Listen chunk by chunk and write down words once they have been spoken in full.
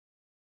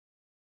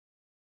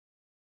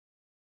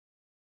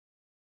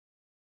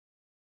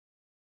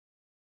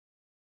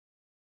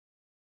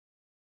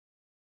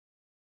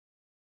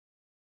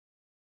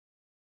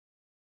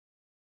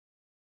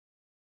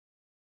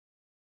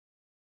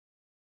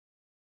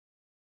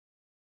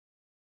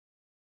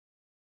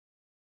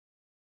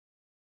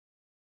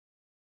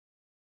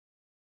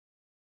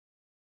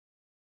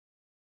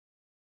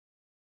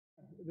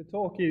the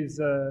talk is,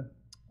 I'm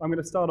going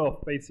to start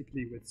off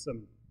basically with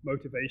some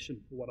motivation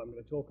for what I'm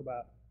going to talk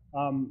about,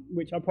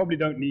 which I probably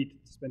don't need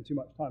to spend too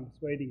much time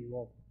persuading you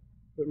of.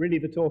 But really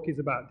the talk is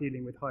about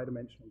dealing with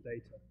high-dimensional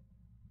data.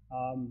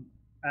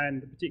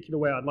 And the particular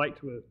way I'd like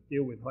to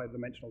deal with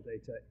high-dimensional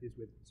data is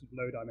with sort of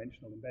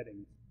low-dimensional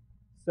embeddings.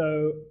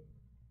 So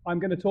I'm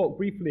going to talk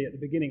briefly at the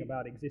beginning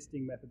about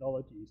existing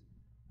methodologies,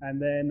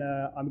 and then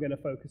I'm going to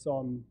focus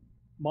on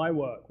my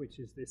work, which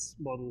is this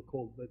model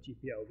called the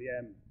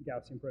GP-LVM,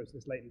 Gaussian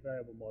Process Latent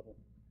Variable Model.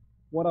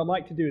 What I'd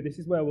like to do, this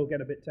is where we'll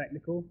get a bit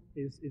technical,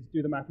 is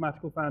do the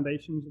mathematical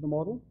foundations of the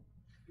model.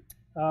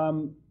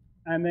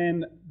 And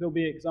then there'll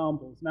be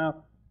examples.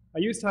 Now, I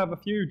used to have a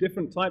few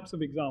different types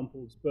of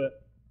examples,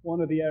 but one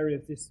of the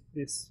areas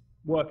this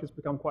work has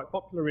become quite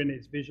popular in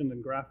is vision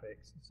and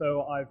graphics.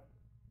 So I've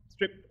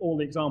stripped all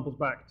the examples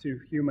back to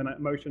human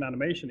motion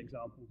animation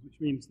examples, which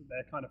means that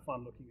they're kind of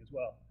fun looking as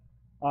well.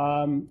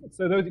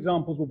 So those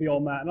examples will be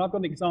on that, and I've got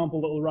an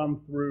example that will run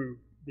through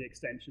the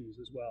extensions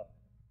as well.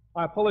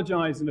 I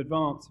apologize in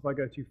advance if I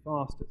go too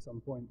fast at some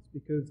points,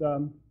 because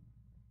I'm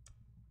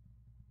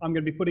going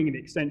to be putting the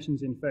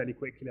extensions in fairly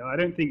quickly. I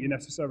don't think you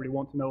necessarily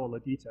want to know all the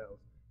details,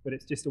 but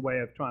it's just a way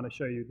of trying to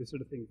show you the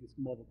sort of things this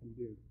model can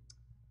do.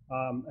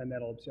 And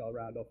then obviously I'll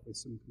round off with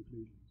some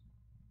conclusions.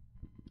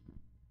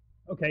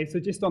 Okay, so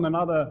just on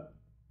another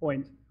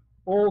point,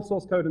 all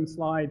source code and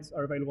slides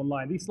are available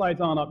online. These slides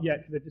aren't up yet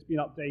because they've just been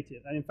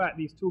updated. And in fact,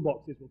 these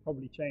toolboxes will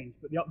probably change,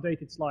 but the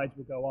updated slides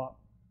will go up.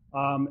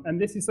 And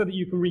this is so that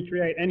you can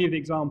recreate any of the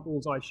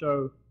examples I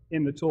show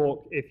in the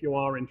talk if you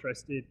are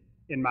interested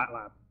in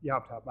MATLAB. You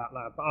have to have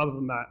MATLAB, but other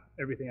than that,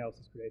 everything else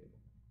is creatable.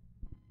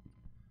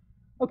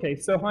 Okay,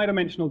 so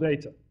high-dimensional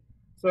data.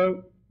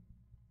 So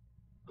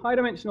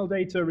high-dimensional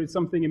data is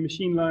something in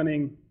machine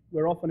learning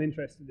we're often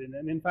interested in.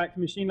 And in fact,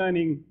 machine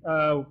learning,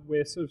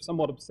 we're sort of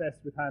somewhat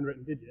obsessed with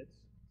handwritten digits.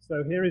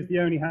 So here is the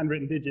only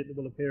handwritten digit that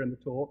will appear in the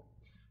talk.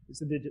 It's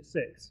the digit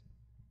 6.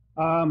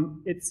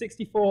 It's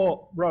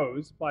 64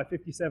 rows by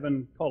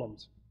 57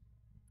 columns.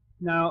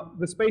 Now,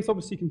 the space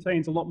obviously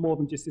contains a lot more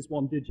than just this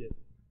one digit.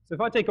 So if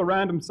I take a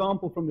random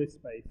sample from this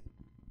space,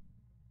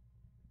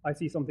 I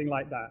see something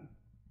like that.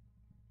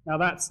 Now,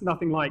 that's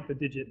nothing like the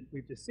digit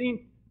we've just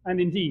seen. And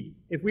indeed,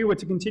 if we were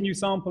to continue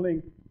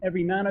sampling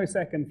every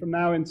nanosecond from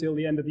now until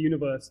the end of the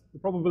universe, the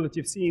probability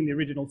of seeing the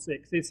original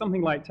 6 is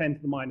something like 10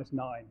 to the minus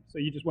 9. So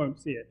you just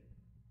won't see it.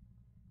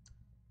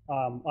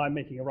 I'm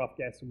making a rough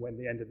guess on when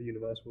the end of the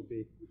universe will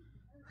be.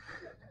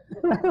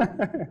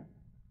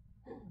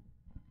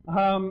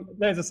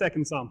 There's a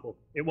second sample.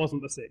 It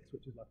wasn't the 6,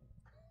 which is lucky.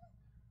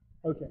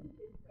 Okay.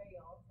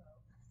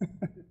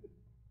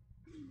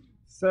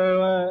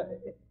 So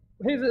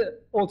here's an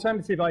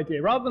alternative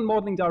idea. Rather than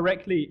modeling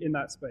directly in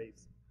that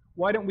space,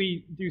 why don't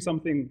we do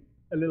something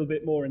a little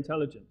bit more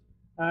intelligent?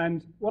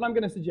 And what I'm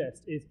going to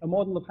suggest is a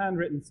model of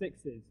handwritten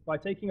 6s by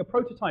taking a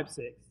prototype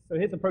 6. So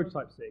here's a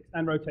prototype 6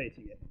 and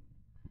rotating it.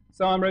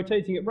 So I'm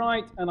rotating it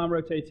right and I'm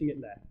rotating it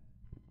left.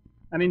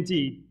 And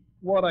indeed,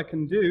 what I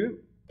can do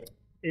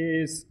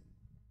is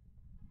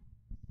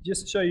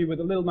just show you with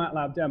a little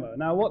MATLAB demo.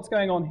 Now what's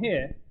going on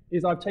here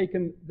is I've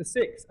taken the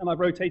 6 and I've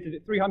rotated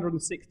it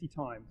 360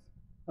 times.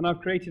 And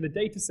I've created a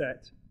data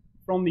set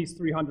from these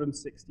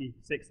 360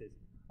 6s.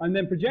 I'm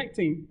then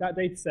projecting that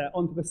data set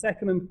onto the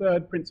second and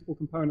third principal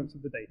components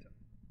of the data.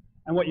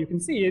 And what you can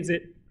see is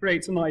it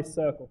creates a nice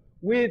circle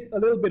with a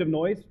little bit of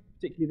noise,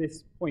 particularly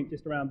this point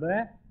just around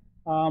there,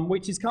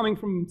 which is coming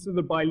from sort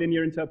of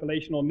bilinear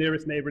interpolation or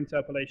nearest neighbor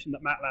interpolation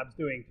that MATLAB's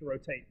doing to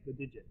rotate the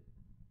digit.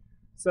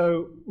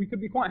 So we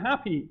could be quite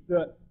happy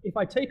that if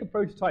I take a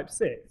prototype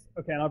 6,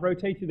 okay, and I've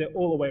rotated it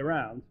all the way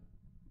around,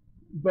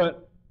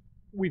 but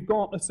we've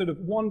got a sort of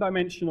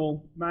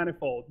one-dimensional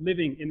manifold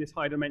living in this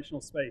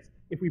high-dimensional space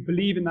if we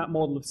believe in that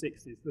model of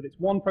 6s, that it's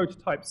one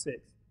prototype 6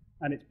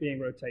 and it's being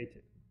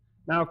rotated.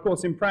 Now, of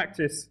course, in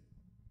practice,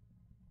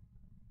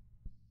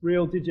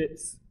 real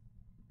digits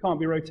can't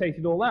be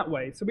rotated all that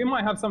way. So we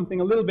might have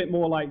something a little bit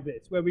more like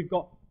this, where we've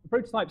got a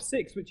prototype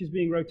 6 which is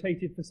being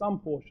rotated for some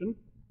portion,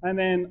 and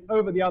then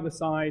over the other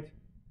side,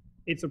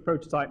 it's a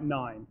prototype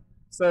 9.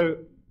 So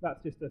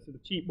that's just a sort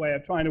of cheap way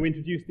of trying to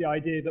introduce the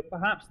idea that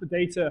perhaps the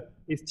data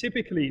is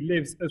typically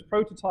lives as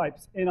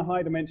prototypes in a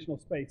high-dimensional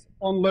space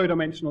on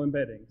low-dimensional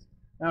embeddings.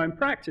 Now, in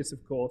practice,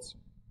 of course,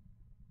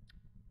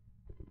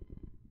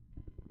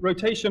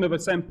 rotation of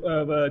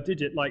a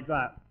digit like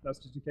that, that's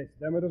just in case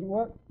the demo doesn't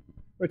work,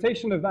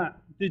 rotation of that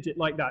digit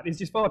like that is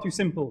just far too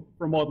simple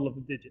for a model of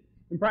the digit.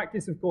 In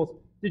practice, of course,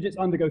 digits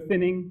undergo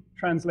thinning,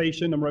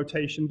 translation, and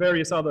rotation,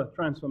 various other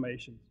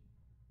transformations.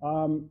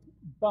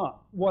 But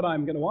what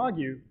I'm going to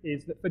argue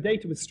is that for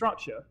data with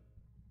structure,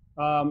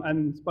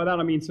 and by that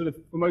I mean sort of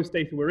for most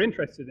data we're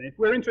interested in, if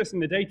we're interested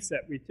in the data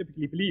set, we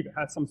typically believe it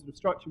has some sort of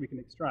structure we can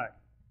extract.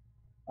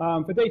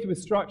 For data with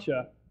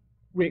structure,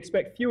 we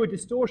expect fewer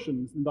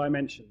distortions than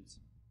dimensions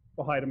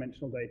for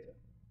high-dimensional data.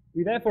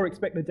 We therefore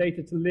expect the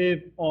data to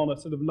live on a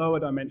sort of lower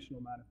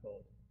dimensional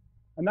manifold.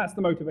 And that's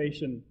the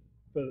motivation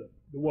for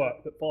the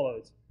work that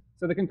follows.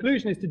 So the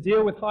conclusion is to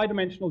deal with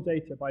high-dimensional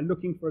data by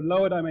looking for a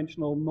lower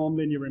dimensional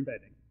nonlinear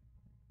embedding.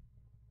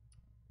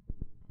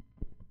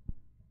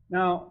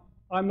 Now,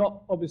 I'm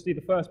not obviously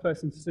the first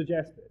person to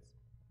suggest this.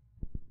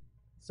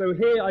 So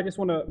here I just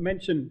want to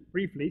mention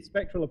briefly,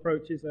 spectral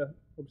approaches are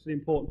obviously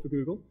important for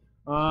Google.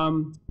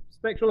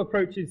 Spectral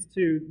approaches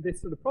to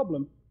this sort of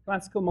problem,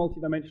 classical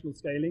multidimensional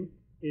scaling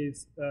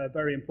is a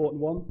very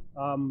important one.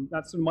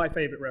 That's sort of my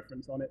favorite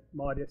reference on it,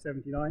 Mardia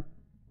 79.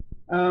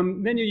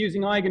 Then you're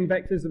using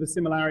eigenvectors of a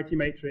similarity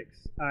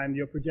matrix, and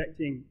you're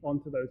projecting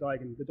onto those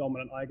the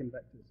dominant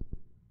eigenvectors.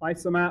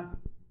 Isomap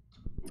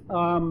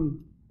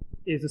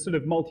is a sort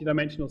of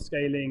multidimensional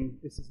scaling.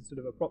 This is a sort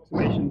of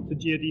approximation to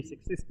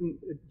geodesic distance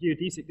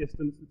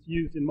that's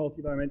used in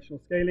multidimensional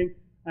scaling,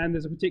 and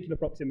there's a particular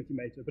proximity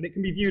meter, but it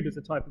can be viewed as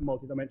a type of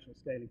multidimensional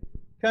scaling.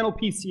 Kernel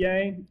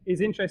PCA is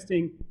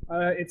interesting.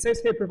 It says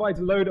here provides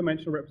a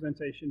low-dimensional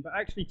representation, but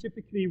actually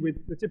typically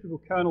with the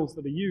typical kernels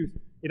that are used,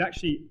 it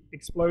actually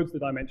explodes the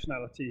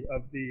dimensionality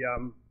of the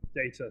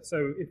data.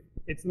 So if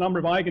it's the number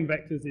of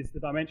eigenvectors is the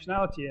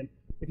dimensionality, and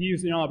if you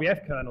use an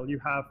RBF kernel, you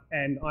have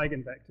n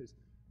eigenvectors.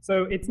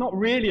 So it's not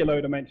really a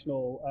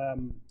low-dimensional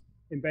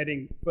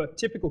embedding for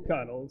typical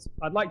kernels.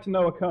 I'd like to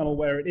know a kernel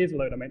where it is a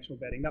low-dimensional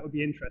embedding. That would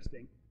be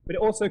interesting. But it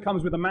also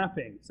comes with a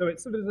mapping. So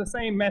it's sort of the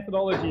same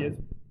methodology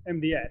as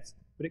MDS,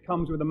 but it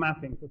comes with a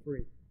mapping for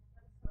free.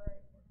 I'm sorry,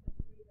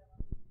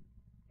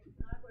 it's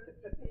not what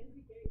it's the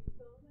fancy gate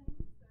building.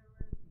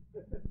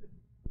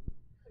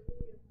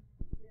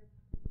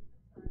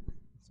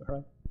 It's all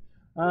right.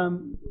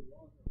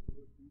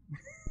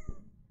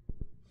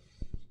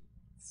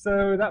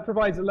 So that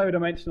provides a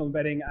low-dimensional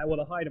embedding,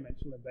 well, a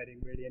high-dimensional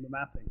embedding, really, in the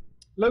mapping.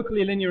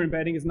 Locally linear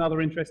embedding is another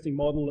interesting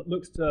model that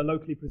looks to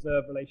locally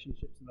preserve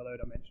relationships in the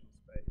low-dimensional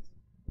space.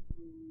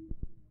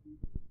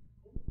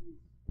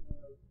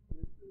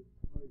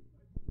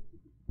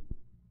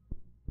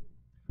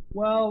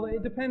 Well,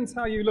 it depends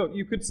how you look.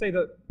 You could say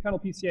that kernel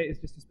PCA is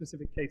just a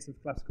specific case of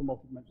classical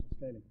multidimensional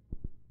scaling.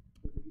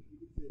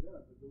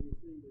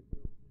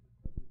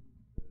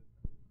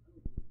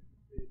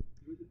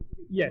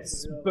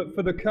 Yes, but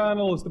for the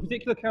kernels, the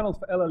particular kernels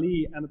for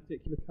LLE and the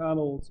particular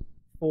kernels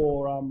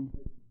for, oh,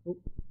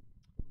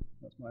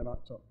 that's my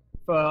laptop.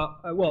 For,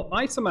 well,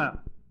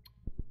 isomap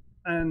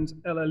and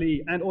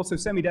LLE, and also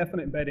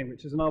semi-definite embedding,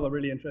 which is another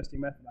really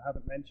interesting method I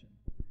haven't mentioned.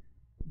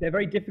 They're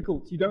very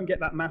difficult. You don't get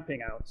that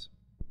mapping out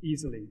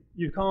easily.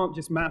 You can't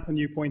just map a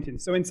new point in.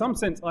 So in some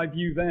sense, I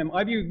view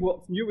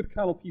what's new with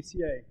kernel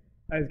PCA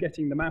as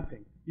getting the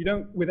mapping. You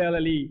don't, with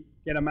LLE,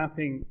 get a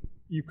mapping.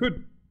 You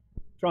could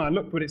try and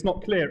look, but it's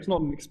not clear. It's not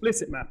an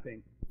explicit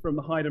mapping from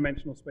the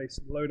high-dimensional space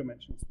to the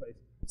low-dimensional space.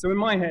 So in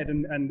my head,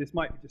 and this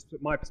might be just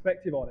my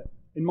perspective on it,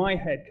 in my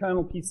head,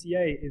 kernel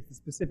PCA is the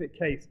specific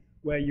case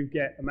where you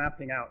get a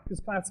mapping out.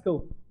 Because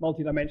classical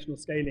multidimensional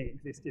scaling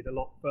existed a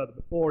lot further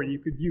before, and you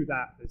could view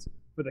that as,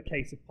 for the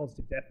case of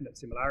positive definite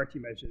similarity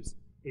measures,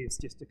 is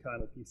just a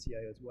kernel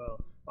PCA as well.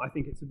 But I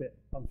think it's a bit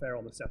unfair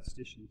on the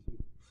statisticians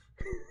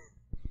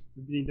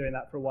who've been doing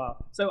that for a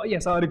while. So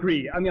yes, I would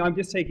agree. I mean, I'm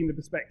just taking the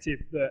perspective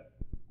that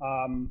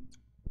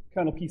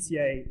kernel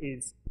PCA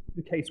is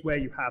the case where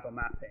you have a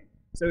mapping.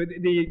 So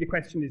the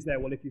question is there,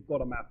 well, if you've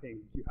got a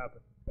mapping, do you have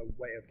a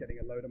way of getting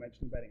a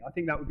low-dimensional embedding? I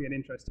think that would be an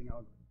interesting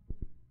argument.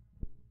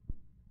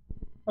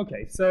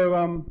 Okay,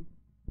 so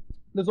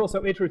there's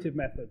also iterative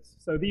methods.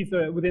 So these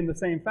are within the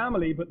same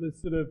family, but there's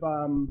sort of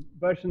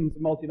versions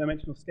of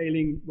multidimensional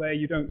scaling where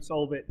you don't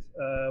solve it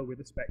with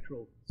a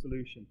spectral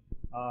solution.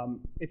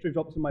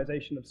 Iterative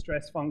optimization of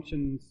stress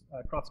functions,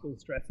 Kruskal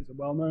stress is a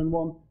well-known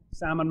one.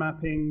 Salmon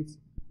mappings,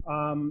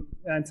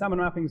 and salmon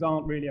mappings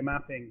aren't really a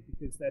mapping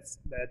because they're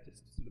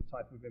just sort of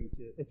type of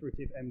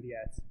iterative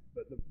MDS,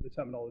 but the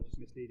terminology is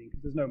misleading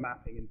because there's no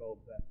mapping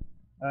involved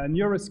there.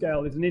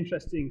 Neuroscale is an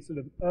interesting sort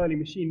of early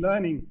machine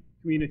learning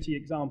community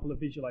example of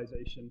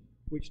visualization,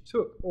 which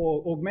took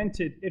or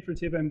augmented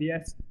iterative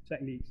MDS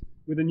techniques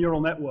with a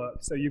neural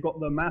network. So you got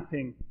the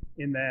mapping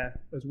in there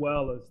as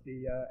well as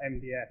the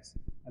MDS,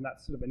 and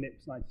that's sort of a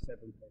NIPS 97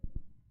 paper.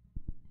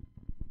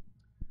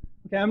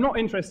 Okay, I'm not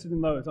interested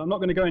in those. I'm not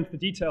going to go into the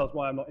details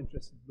why I'm not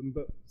interested in them,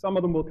 but some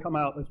of them will come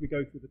out as we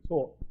go through the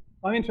talk.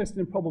 I'm interested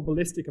in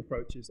probabilistic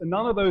approaches, and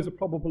none of those are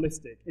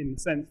probabilistic in the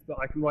sense that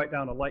I can write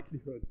down a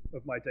likelihood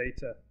of my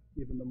data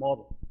given the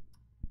model.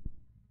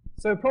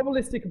 So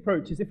probabilistic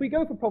approaches, if we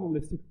go for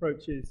probabilistic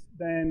approaches,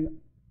 then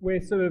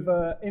we're sort of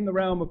in the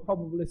realm of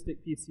probabilistic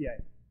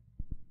PCA.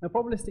 Now,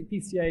 probabilistic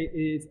PCA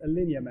is a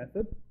linear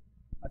method,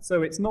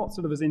 so it's not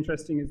sort of as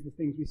interesting as the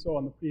things we saw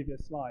on the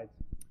previous slides.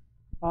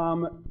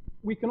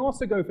 We can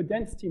also go for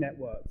density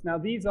networks. Now,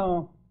 these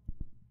are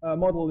a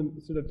model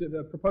sort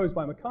of proposed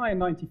by Mackay in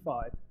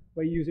 '95,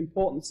 where you use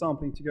importance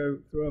sampling to go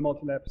through a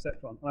multi-layer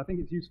perceptron. And I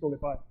think it's useful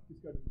if I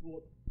just go to the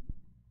board.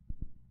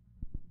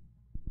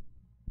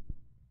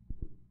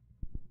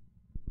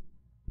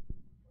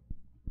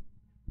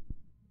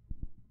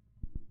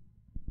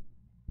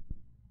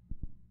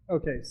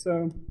 Okay,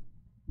 so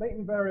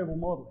latent variable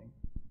modeling.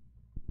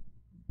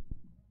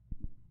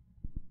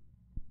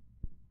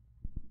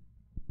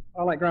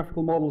 I like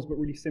graphical models, but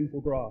really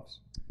simple graphs.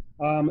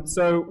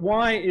 So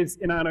y is,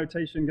 in our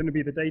notation, going to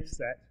be the data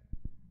set,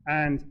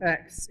 and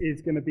x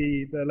is going to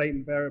be the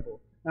latent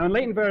variable. Now, in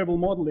latent variable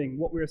modeling,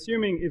 what we're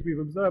assuming is we've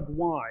observed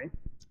y,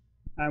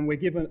 and we're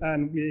given,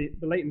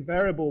 the latent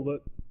variable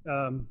that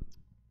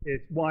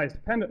y is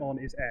dependent on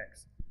is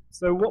x.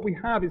 So what we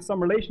have is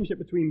some relationship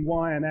between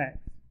y and x.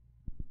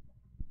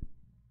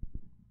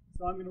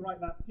 So I'm going to write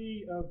that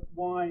p of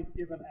y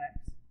given x,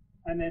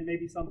 and then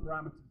maybe some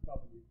parameters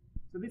w.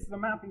 So this is a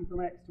mapping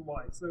from x to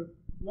y. So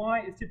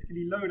y is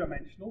typically low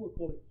dimensional, we'll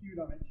call it q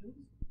dimensions,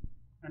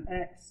 and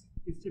x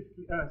is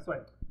typically,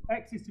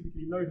 x is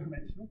typically low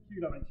dimensional, q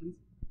dimensions,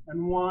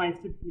 and y is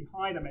typically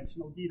high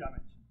dimensional, d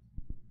dimensions.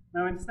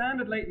 Now in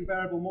standard latent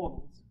variable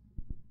models,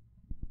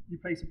 you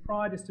place a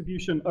prior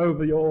distribution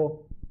over your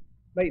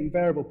latent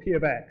variable p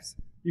of x.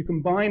 You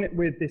combine it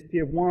with this p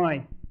of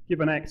y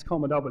given x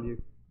comma w,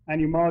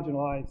 and you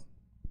marginalize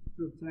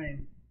to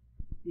obtain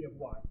p of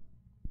y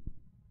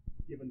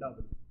given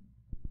w.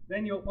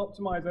 Then you'll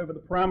optimize over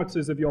the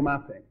parameters of your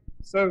mapping.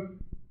 So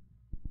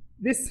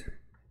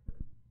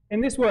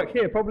in this work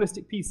here,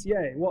 probabilistic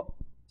PCA, what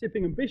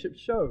Tipping and Bishop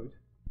showed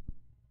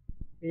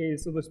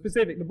is, so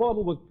the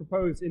model was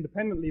proposed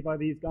independently by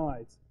these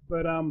guys,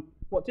 but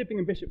what Tipping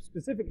and Bishop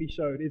specifically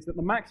showed is that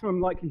the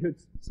maximum likelihood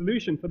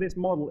solution for this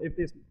model, if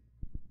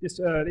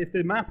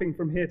the mapping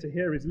from here to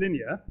here is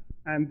linear,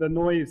 and the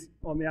noise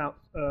on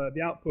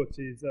the output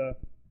is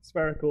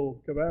spherical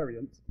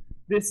covariance,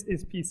 this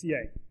is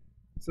PCA.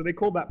 So they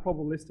call that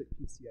probabilistic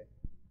PCA.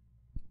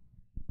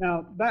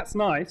 Now, that's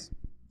nice,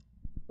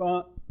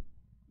 but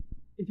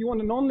if you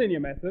want a nonlinear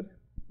method,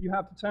 you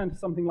have to turn to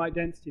something like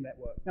density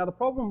network. Now, the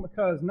problem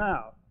occurs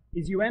now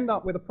is you end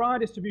up with a prior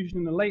distribution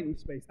in the latent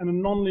space and a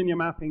nonlinear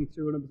mapping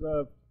to an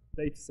observed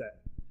data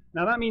set.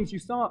 Now, that means you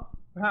start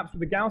perhaps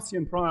with a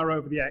Gaussian prior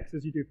over the x,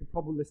 as you do for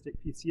probabilistic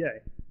PCA.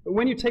 But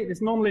when you take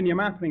this nonlinear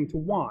mapping to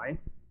y,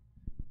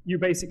 you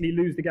basically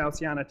lose the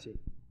Gaussianity,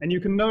 and you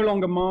can no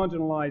longer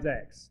marginalize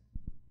x.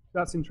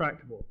 That's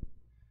intractable.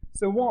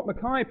 So what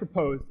Mackay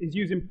proposed is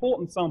use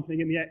importance sampling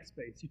in the x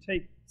space. You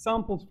take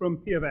samples from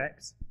p of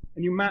x,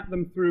 and you map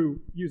them through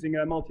using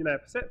a multi-layer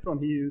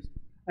perceptron he used,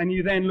 and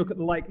you then look at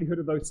the likelihood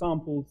of those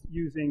samples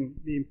using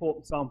the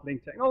importance sampling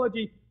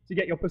technology to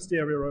get your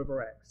posterior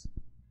over x.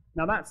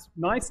 Now that's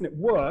nice and it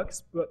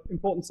works, but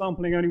importance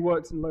sampling only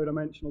works in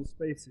low-dimensional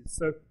spaces.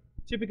 So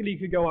typically you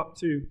could go up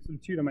to sort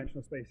of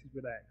two-dimensional spaces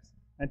with x.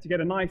 And to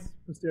get a nice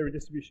posterior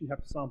distribution, you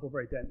have to sample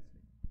very densely.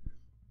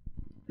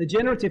 The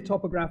generative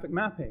topographic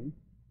mapping,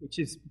 which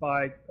is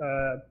by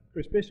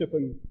Chris Bishop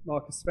and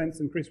Marcus Spence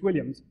and Chris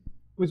Williams,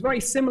 was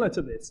very similar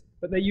to this,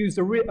 but they used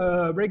a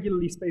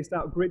regularly spaced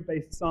out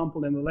grid-based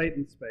sample in the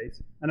latent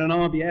space and an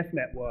RBF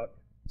network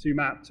to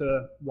map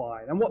to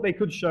y. And what they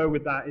could show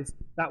with that is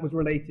that was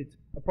related to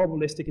a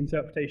probabilistic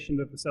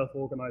interpretation of the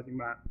self-organizing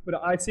map. But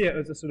I see it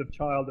as a sort of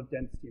child of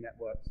density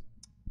networks.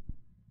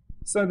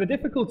 So the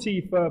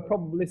difficulty for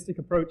probabilistic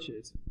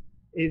approaches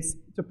is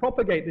to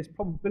propagate this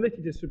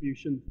probability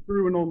distribution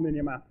through a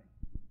nonlinear mapping,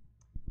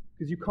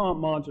 because you can't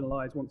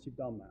marginalize once you've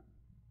done that.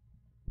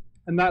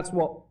 And that's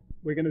what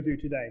we're going to do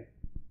today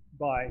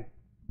by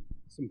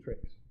some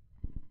tricks.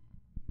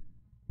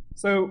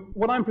 So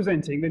what I'm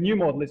presenting, the new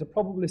model, is a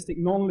probabilistic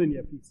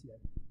nonlinear PCA.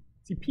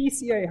 See,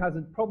 PCA has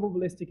a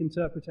probabilistic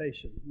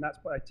interpretation, and that's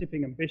by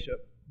Tipping and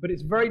Bishop, but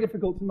it's very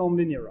difficult to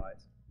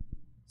nonlinearize.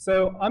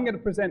 So I'm going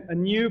to present a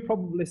new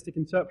probabilistic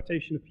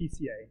interpretation of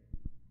PCA,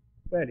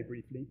 fairly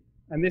briefly,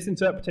 and this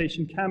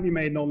interpretation can be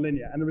made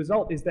nonlinear, and the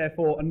result is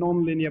therefore a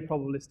nonlinear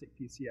probabilistic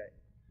PCA.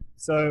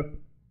 So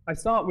I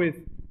start with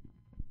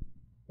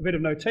a bit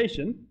of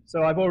notation.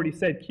 So I've already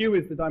said Q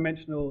is the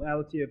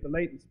dimensionality of the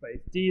latent space,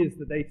 D is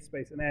the data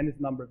space, and N is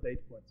the number of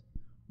data points.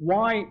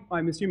 Y,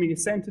 I'm assuming,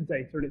 is centered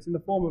data, and it's in the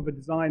form of a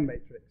design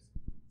matrix.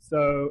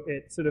 So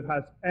it sort of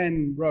has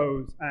N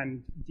rows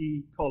and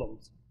D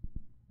columns.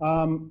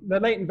 The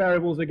latent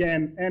variables,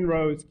 again, N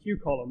rows, Q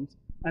columns,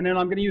 and then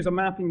I'm going to use a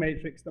mapping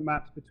matrix that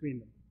maps between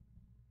them.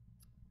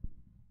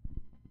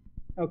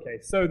 Okay,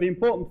 so the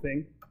important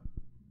thing,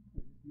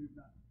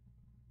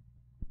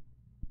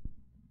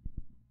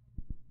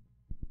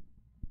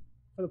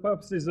 for the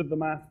purposes of the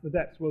math, the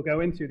depths we'll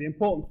go into, the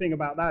important thing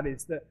about that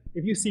is that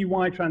if you see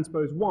Y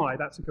transpose Y,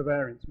 that's a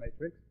covariance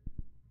matrix.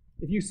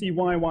 If you see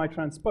Y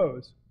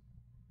transpose,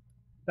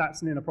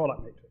 that's an inner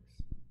product matrix.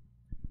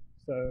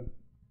 So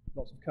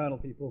lots of kernel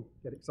people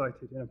get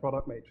excited inner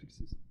product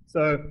matrices.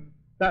 So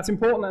that's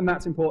important, and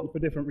that's important for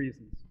different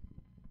reasons.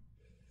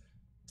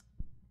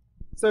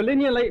 So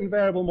linear latent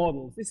variable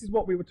models, this is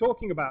what we were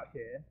talking about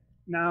here.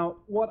 Now,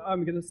 what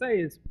I'm going to say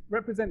is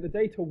represent the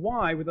data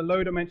Y with a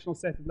low-dimensional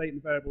set of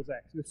latent variables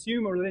X, and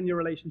assume a linear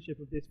relationship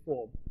of this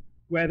form,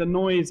 where the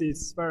noise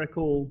is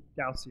spherical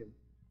Gaussian.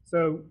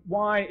 So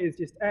Y is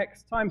just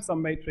X times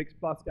some matrix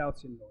plus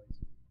Gaussian noise.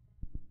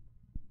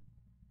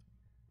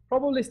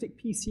 Probabilistic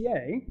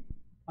PCA,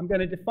 I'm going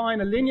to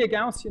define a linear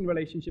Gaussian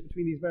relationship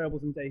between these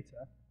variables and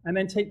data, and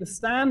then take the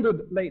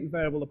standard latent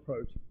variable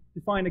approach,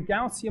 define a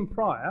Gaussian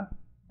prior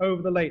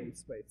over the latent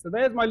space. So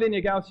there's my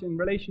linear Gaussian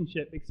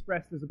relationship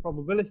expressed as a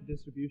probability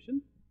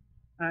distribution,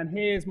 and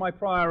here's my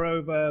prior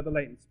over the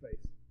latent space.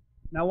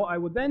 Now what I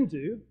would then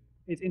do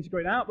is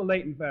integrate out the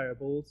latent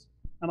variables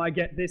and I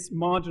get this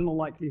marginal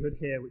likelihood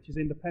here, which is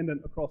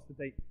independent across the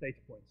data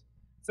points.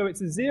 So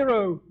it's a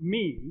zero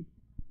mean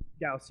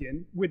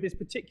Gaussian with this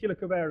particular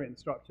covariance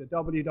structure,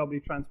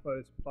 WW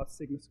transpose plus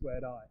sigma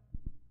squared I.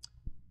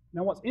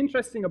 Now what's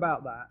interesting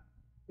about that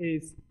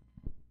is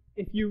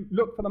if you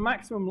look for the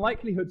maximum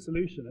likelihood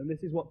solution, and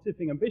this is what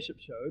Tipping and Bishop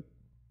showed,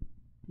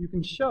 you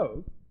can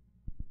show,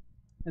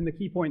 and the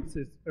key points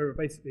are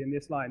basically in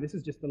this line, this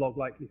is just the log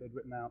likelihood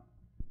written out.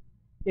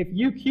 If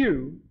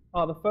UQ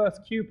are the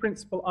first Q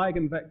principal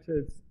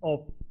eigenvectors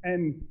of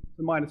n to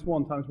the minus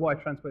 1 times y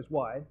transpose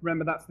y,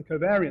 remember that's the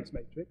covariance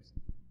matrix,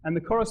 and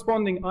the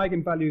corresponding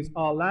eigenvalues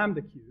are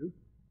lambda Q,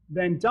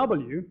 then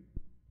W,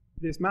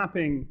 this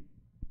mapping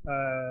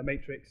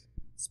matrix,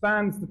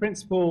 spans the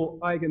principal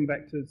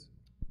eigenvectors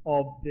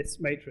of this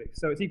matrix.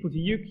 So it's equal to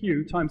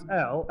UQ times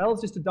L. L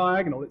is just a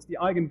diagonal. It's the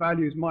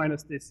eigenvalues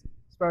minus this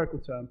spherical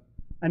term.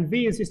 And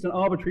V is just an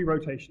arbitrary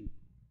rotation.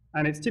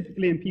 And it's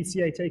typically in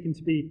PCA taken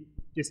to be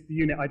just the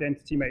unit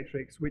identity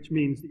matrix, which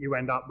means that you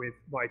end up with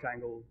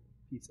right-angled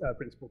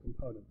principal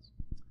components.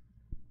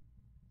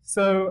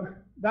 So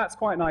that's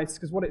quite nice,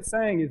 because what it's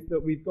saying is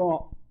that we've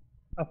got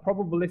a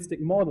probabilistic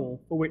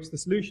model for which the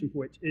solution for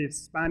which is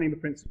spanning the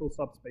principal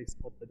subspace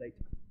of the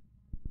data.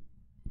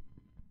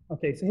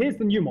 Okay, so here's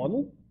the new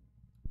model.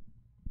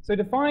 So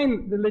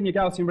define the linear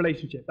Gaussian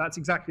relationship. That's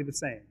exactly the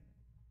same.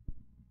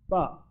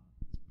 But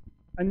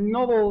a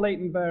novel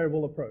latent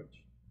variable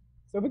approach.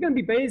 So if we're going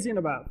to be Bayesian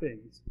about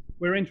things,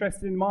 we're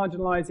interested in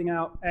marginalizing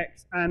out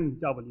x and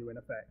w in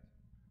effect.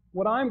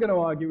 What I'm going to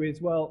argue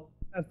is, well,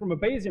 as from a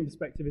Bayesian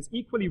perspective, it's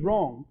equally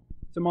wrong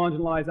to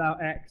marginalize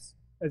out x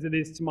as it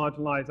is to not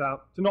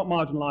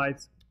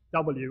marginalize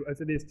w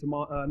as it is to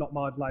not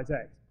marginalize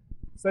x.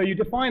 So you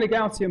define a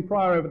Gaussian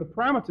prior over the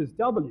parameters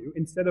w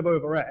instead of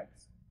over x,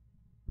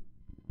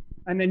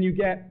 and then you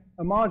get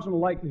a marginal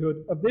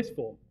likelihood of this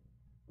form,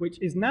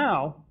 which is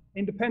now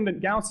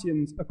independent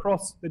Gaussians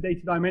across the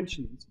data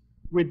dimensions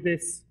with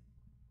this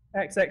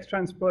XX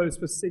transpose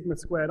for sigma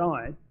squared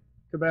I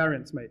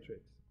covariance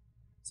matrix.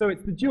 So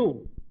it's the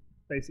dual,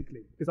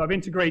 basically, because I've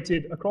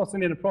integrated across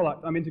an inner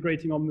product, I'm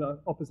integrating on the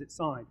opposite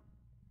side.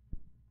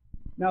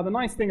 Now the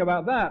nice thing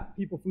about that,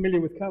 people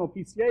familiar with kernel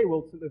PCA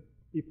will sort of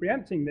be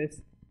preempting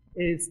this,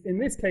 is in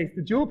this case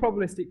the dual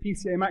probabilistic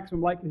PCA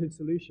maximum likelihood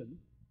solution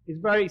is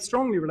very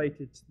strongly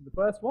related to the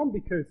first one,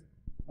 because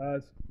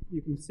as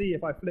you can see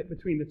if I flip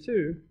between the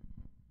two,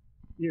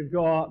 you've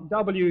got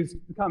W's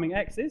becoming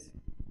X's,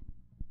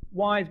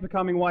 Y's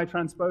becoming Y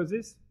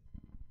transposes,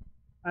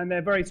 and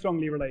they're very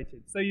strongly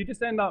related. So you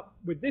just end up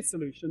with this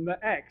solution, that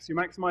X, you're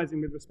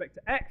maximizing with respect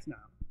to X now.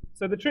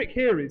 So the trick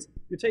here is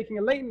you're taking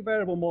a latent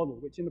variable model,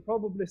 which in the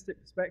probabilistic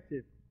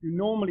perspective, you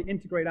normally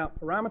integrate out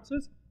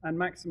parameters and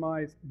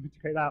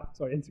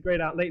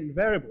integrate out latent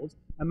variables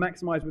and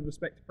maximize with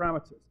respect to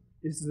parameters.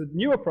 This is a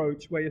new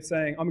approach where you're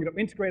saying, I'm going to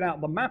integrate out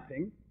the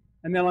mapping,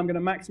 and then I'm going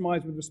to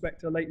maximize with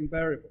respect to latent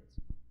variables.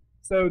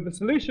 So the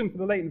solution for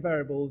the latent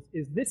variables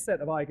is this set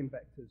of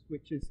eigenvectors,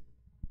 which is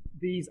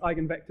these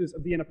eigenvectors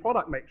of the inner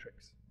product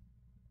matrix.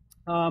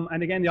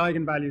 And again, the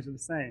eigenvalues are the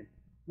same.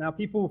 Now,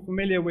 people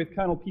familiar with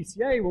kernel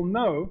PCA will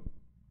know,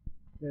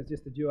 there's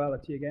just a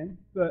duality again,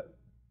 but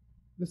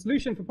the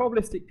solution for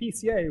probabilistic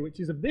PCA, which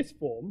is of this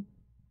form,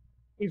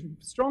 is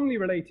strongly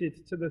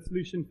related to the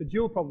solution for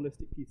dual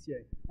probabilistic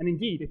PCA. And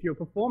indeed, if you're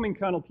performing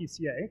kernel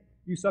PCA,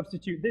 you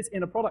substitute this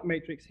inner product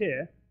matrix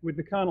here with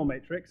the kernel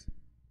matrix,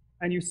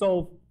 and you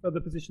solve for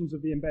the positions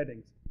of the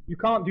embeddings. You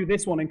can't do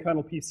this one in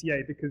kernel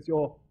PCA because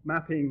you're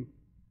mapping,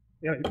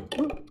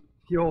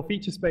 your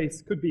feature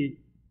space could be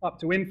up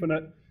to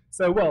infinite.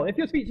 So, well, if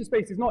your feature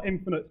space is not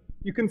infinite,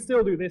 you can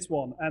still do this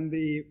one, and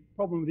the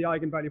problem with the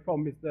eigenvalue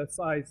problem is the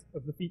size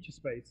of the feature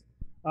space.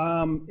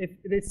 If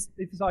this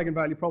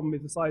eigenvalue problem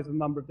is the size of the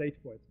number of data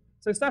points.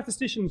 So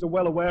statisticians are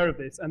well aware of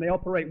this, and they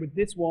operate with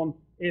this one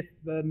if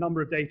the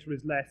number of data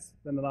is less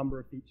than the number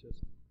of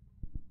features.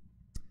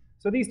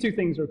 So these two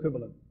things are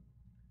equivalent.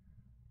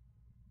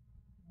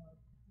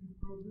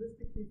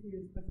 Probabilistic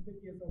PCA is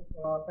specific case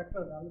of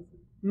factor analysis.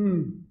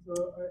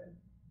 So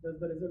does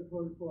the result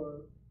hold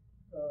for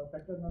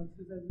factor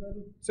analysis as well?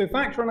 So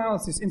factor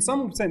analysis, in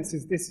some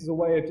senses, this is a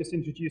way of just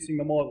introducing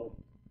the model.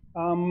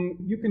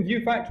 You can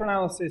view factor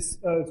analysis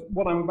as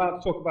what I'm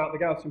about to talk about, the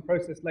Gaussian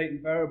process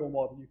latent variable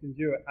model. You can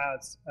view it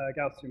as a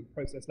Gaussian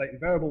process latent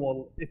variable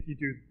model if you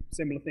do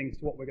similar things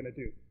to what we're going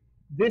to do.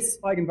 This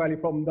eigenvalue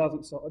problem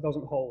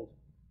doesn't hold.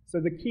 So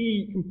the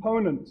key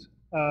component,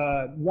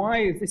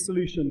 why is this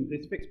solution,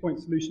 this fixed point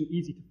solution,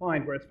 easy to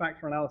find, whereas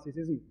factor analysis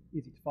isn't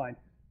easy to find?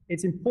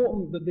 It's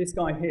important that this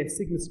guy here,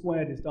 sigma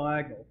squared, is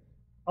diagonal.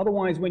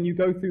 Otherwise, when you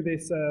go through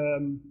this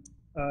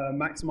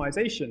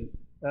maximization,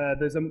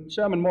 there's a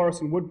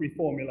Sherman-Morrison-Woodbury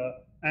formula,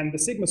 and the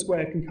sigma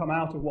squared can come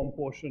out of one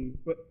portion,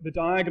 but the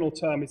diagonal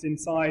term is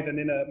inside an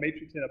inner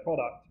matrix inner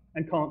product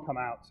and can't come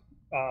out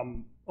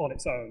on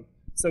its own.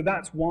 So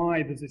that's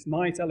why there's this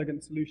nice,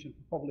 elegant solution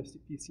for probabilistic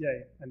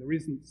PCA, and there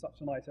isn't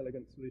such a nice,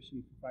 elegant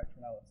solution for factor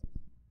analysis.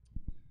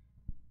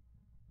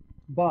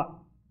 But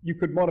you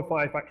could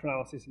modify factor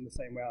analysis in the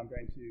same way I'm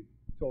going to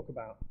talk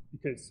about,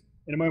 because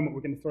in a moment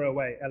we're going to throw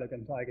away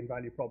elegant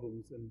eigenvalue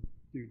problems and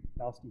do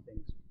nasty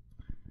things.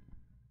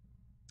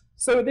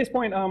 So at this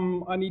point,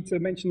 I need to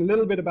mention a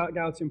little bit about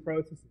Gaussian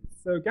processes.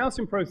 So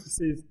Gaussian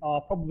processes are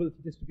probability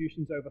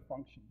distributions over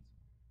functions.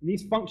 And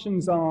these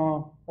functions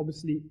are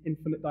obviously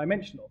infinite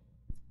dimensional.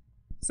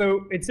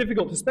 So it's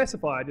difficult to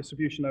specify a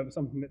distribution over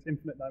something that's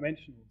infinite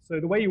dimensional. So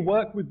the way you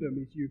work with them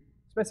is you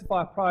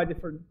specify a prior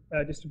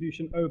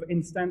distribution over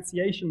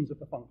instantiations of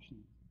the function,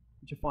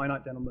 which are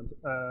finite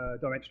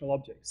dimensional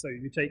objects. So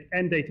you take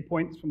n data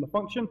points from the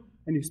function,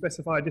 and you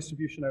specify a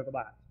distribution over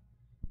that.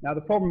 Now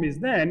the problem is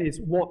then, is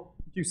what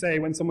do you say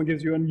when someone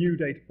gives you a new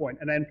data point,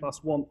 an n plus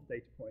 1th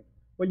data point?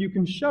 Well, you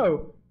can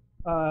show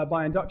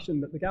by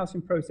induction that the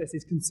Gaussian process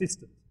is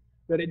consistent,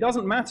 that it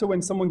doesn't matter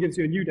when someone gives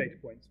you a new data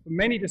point. For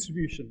many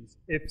distributions,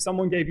 if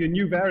someone gave you a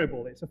new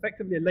variable, it's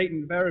effectively a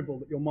latent variable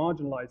that you're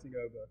marginalizing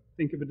over.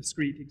 Think of a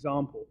discrete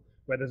example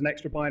where there's an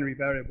extra binary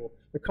variable.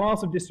 The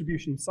class of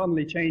distribution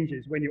suddenly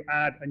changes when you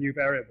add a new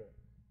variable.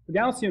 For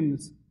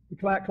Gaussians, the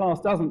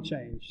class doesn't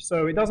change.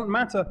 So it doesn't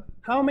matter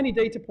how many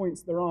data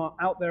points there are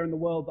out there in the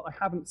world that I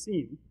haven't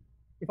seen.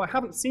 If I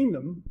haven't seen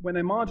them, when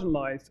they're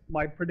marginalized,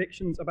 my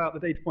predictions about the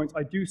data points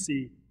I do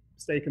see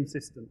stay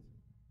consistent.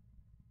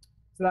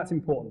 So that's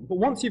important. But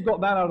once you've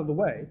got that out of the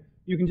way,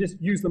 you can just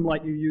use them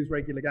like you use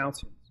regular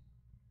Gaussians.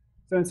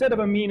 So instead of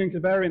a mean and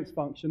covariance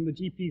function, the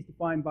GP is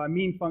defined by a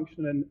mean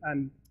function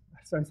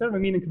so instead of a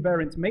mean and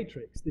covariance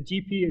matrix, the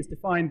GP is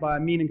defined by a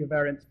mean and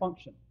covariance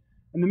function.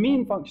 And the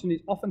mean function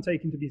is often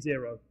taken to be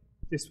 0,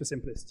 just for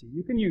simplicity.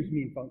 You can use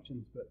mean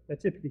functions, but they're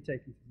typically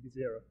taken to be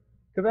 0.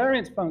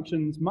 Covariance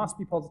functions must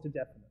be positive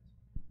definite.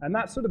 And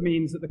that sort of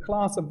means that the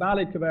class of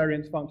valid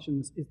covariance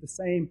functions is the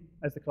same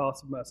as the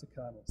class of Mercer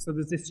kernels. So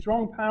there's this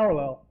strong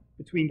parallel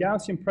between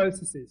Gaussian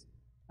processes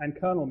and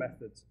kernel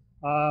methods.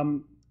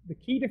 The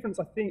key difference,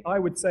 I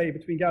would say,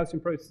 between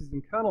Gaussian processes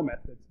and kernel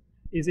methods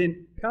is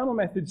in kernel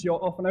methods,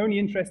 you're often only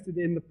interested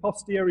in the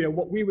posterior,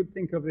 what we would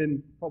think of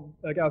in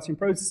Gaussian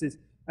processes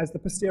as the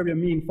posterior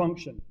mean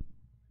function.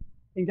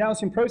 In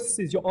Gaussian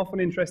processes, you're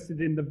often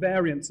interested in the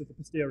variance of the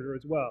posterior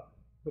as well.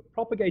 But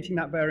propagating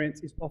that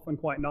variance is often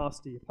quite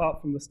nasty, apart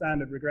from the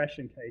standard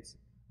regression case.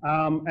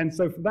 And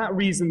so for that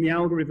reason, the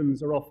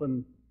algorithms are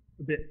often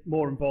a bit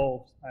more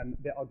involved and a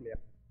bit uglier.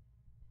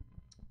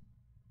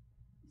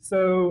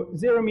 So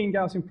zero mean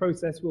Gaussian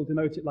process will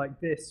denote it like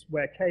this,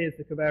 where K is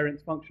the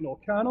covariance function or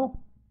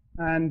kernel,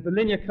 and the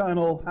linear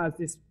kernel has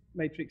this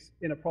matrix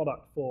in a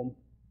product form,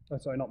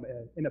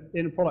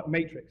 in a product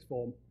matrix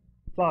form,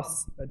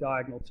 plus a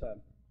diagonal term.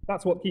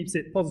 That's what keeps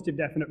it positive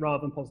definite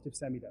rather than positive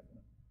semi-definite.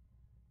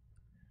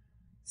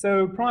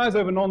 So priors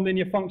over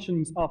nonlinear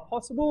functions are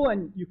possible,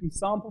 and you can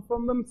sample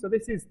from them. So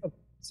this is a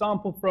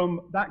sample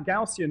from that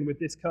Gaussian with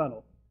this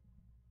kernel,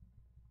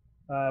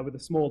 with a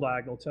small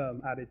diagonal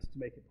term added to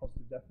make it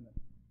positive definite.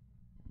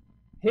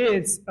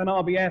 Here's an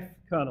RBF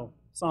kernel,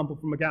 sample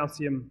from a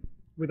Gaussian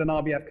with an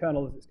RBF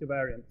kernel as its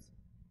covariance,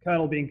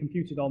 kernel being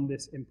computed on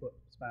this input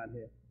span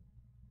here.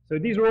 So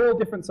these are all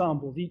different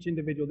samples, each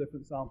individual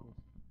different samples.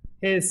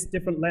 Here's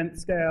different length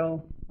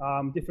scale,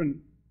 different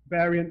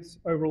variance,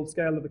 overall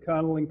scale of the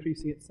kernel,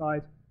 increasing its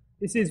size.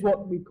 This is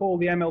what we call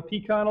the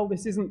MLP kernel.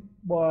 This isn't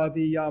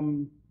the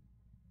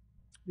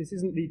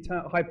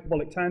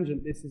hyperbolic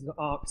tangent. This is an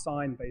arc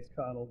sine based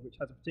kernel, which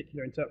has a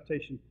particular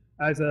interpretation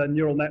as a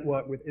neural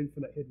network with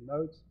infinite hidden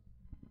nodes.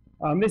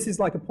 This is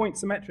like a point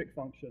symmetric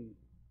function,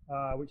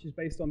 which is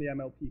based on the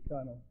MLP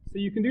kernel. So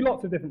you can do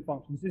lots of different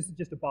functions. This is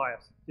just a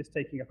bias, just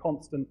taking a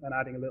constant and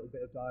adding a little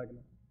bit of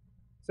diagonal.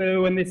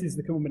 So, and this is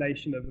the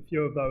combination of a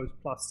few of those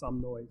plus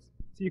some noise.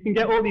 So you can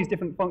get all these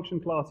different function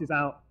classes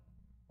out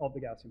of the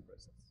Gaussian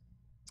process.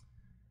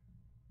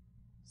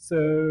 So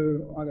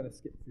I'm going to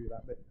skip through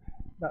that bit.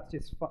 That's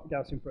just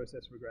Gaussian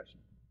process regression.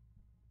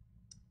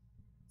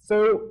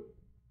 So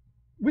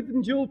with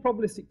the dual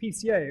probabilistic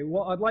PCA,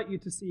 what I'd like you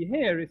to see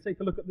here is take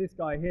a look at this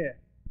guy here.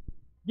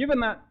 Given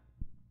that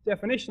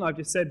definition I've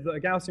just said that a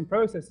Gaussian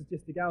process is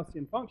just a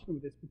Gaussian function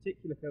with this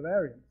particular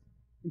covariance,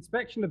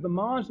 inspection of the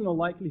marginal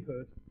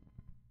likelihood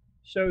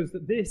shows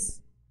that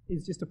this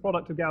is just a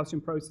product of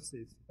Gaussian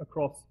processes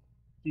across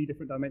d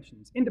different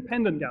dimensions,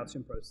 independent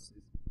Gaussian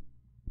processes.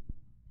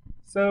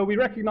 So we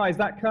recognize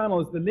that kernel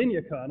as the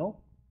linear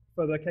kernel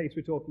for the case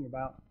we're talking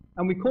about,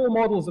 and we call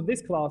models of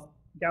this class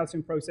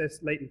Gaussian process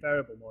latent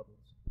variable models.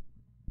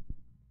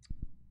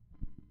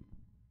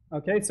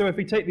 Okay, so if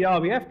we take the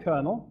RBF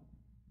kernel,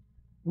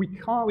 we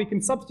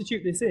can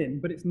substitute this in,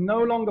 but it's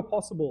no longer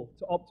possible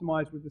to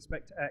optimize with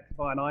respect to x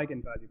via an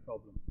eigenvalue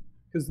problem.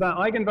 Because that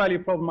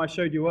eigenvalue problem I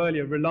showed you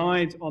earlier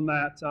relied on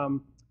that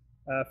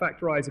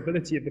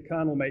factorizability of the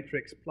kernel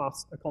matrix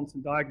plus a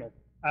constant diagonal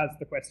as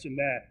the question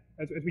there.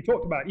 As we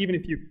talked about, even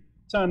if you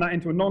turn that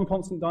into a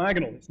non-constant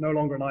diagonal, it's no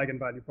longer an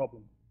eigenvalue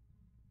problem.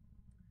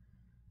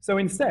 So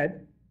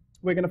instead,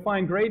 we're going to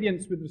find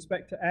gradients with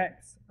respect to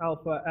x,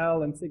 alpha,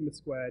 L, and sigma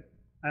squared,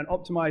 and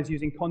optimize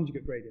using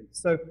conjugate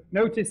gradients. So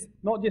notice,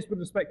 not just with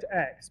respect to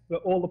x,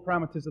 but all the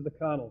parameters of the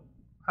kernel.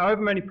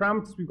 However many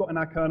parameters we've got in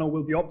our kernel,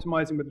 we'll be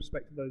optimizing with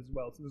respect to those as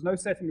well. So there's no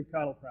setting of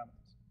kernel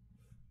parameters.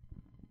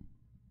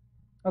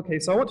 Okay,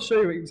 so I want to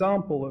show you an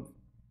example of,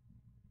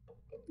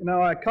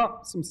 now I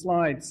cut some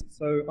slides,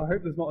 so I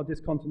hope there's not a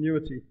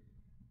discontinuity,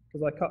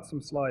 because I cut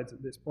some slides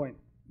at this point,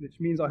 which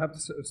means I have to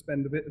sort of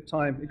spend a bit of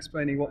time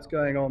explaining what's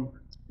going on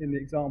in the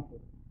example.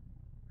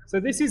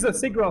 So this is a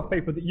SIGGRAPH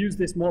paper that used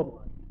this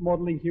model,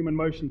 modeling human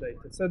motion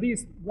data. So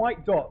these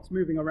white dots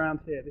moving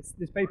around here,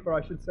 this paper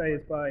I should say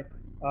is by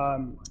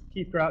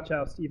Keith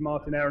Grouchow, Steve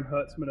Martin, Aaron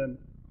Hertzman,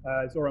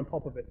 and Zoran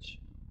Popovic.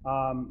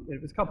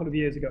 It was a couple of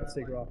years ago at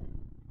SIGGRAPH.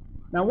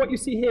 Now what you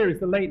see here is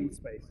the latent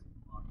space.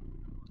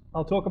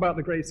 I'll talk about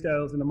the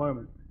grayscales in a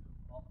moment.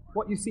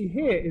 What you see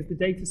here is the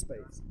data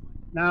space.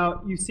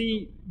 Now you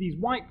see these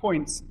white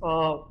points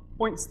are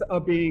points that are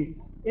being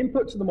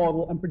input to the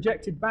model and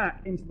projected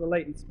back into the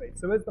latent space.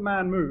 So as the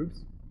man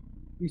moves,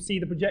 you see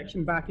the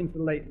projection back into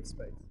the latent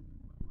space.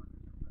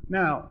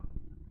 Now,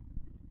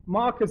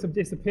 markers have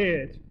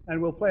disappeared,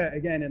 and we'll play it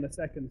again in a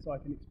second so I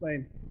can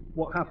explain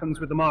what happens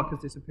with the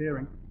markers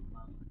disappearing.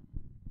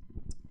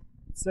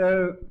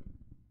 So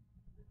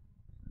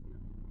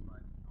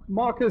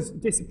markers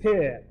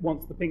disappear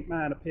once the pink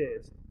man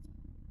appears.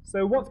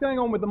 So what's going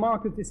on with the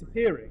markers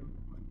disappearing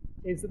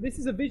is that this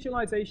is a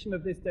visualization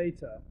of this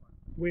data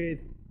with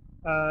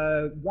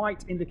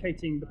white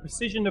indicating the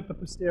precision of the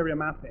posterior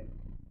mapping.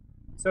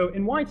 So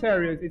in white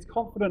areas, it's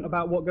confident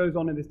about what goes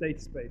on in this data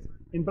space.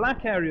 In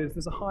black areas,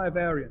 there's a higher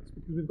variance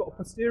because we've got a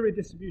posterior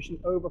distribution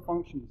over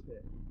functions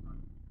here.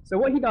 So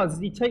what he does is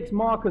he takes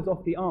markers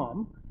off the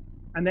arm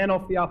and then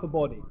off the upper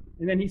body.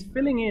 And then he's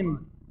filling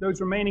in those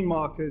remaining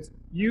markers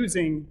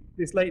using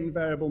this latent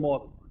variable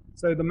model.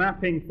 So the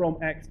mapping from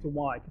X to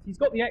Y. Because he's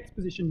got the X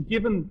position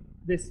given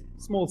this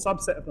small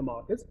subset of the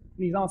markers.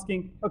 And he's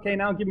asking, OK,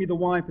 now give me the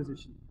Y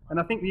position. And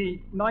I think the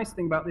nice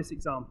thing about this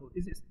example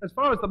is, as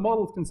far as the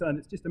model's concerned,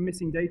 it's just a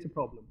missing data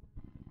problem.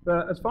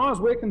 But as far as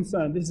we're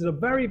concerned, this is a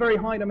very, very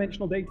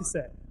high-dimensional data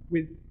set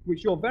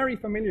which you're very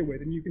familiar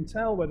with, and you can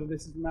tell whether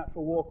this is a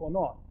natural walk or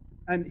not.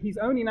 And he's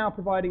only now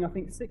providing, I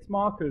think, 6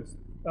 markers,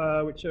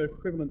 which are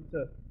equivalent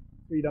to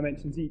 3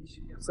 dimensions each.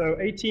 So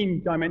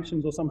 18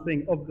 dimensions or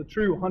something of the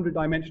true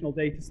 100-dimensional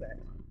data set.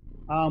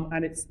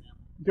 And it's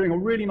doing a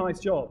really nice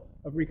job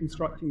of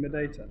reconstructing the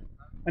data.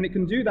 And it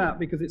can do that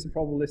because it's a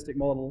probabilistic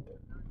model,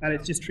 and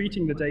it's just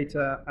treating the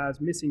data as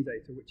missing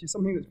data, which is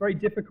something that's very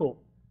difficult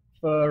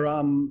for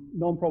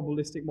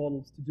non-probabilistic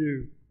models to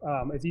do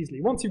as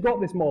easily. Once you've got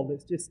this model,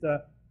 it's just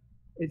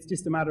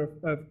a matter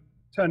of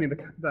turning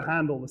the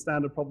handle, the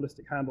standard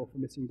probabilistic handle for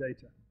missing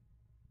data.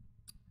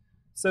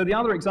 So the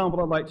other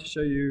example I'd like to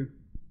show you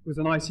was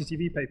an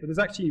ICTV paper. There's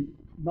actually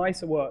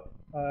nicer work.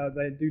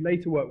 They do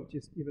later work, which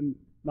is even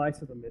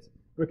nicer than this.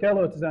 Raquel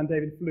Ortizan,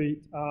 David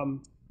Fleet,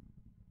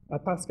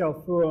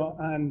 Pascal Four,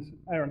 and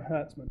Aaron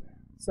Hertzman.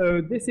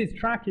 So this is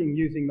tracking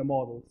using the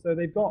model. So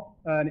they've got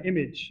an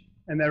image,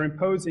 and they're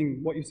imposing,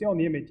 what you see on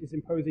the image is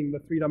imposing the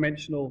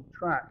 3-dimensional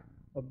track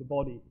of the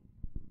body.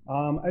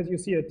 As you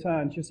see her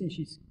turn, you'll see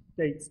she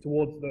skates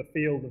towards the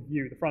field of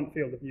view, the front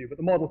field of view, but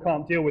the model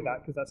can't deal with that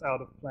because that's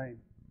out of plane.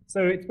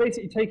 So it's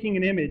basically taking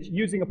an image,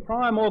 using a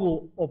prior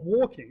model of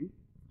walking,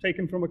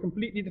 taken from a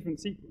completely different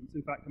sequence,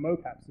 in fact a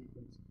mocap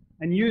sequence,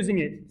 and using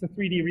it to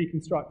 3D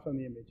reconstruct from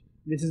the image.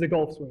 This is a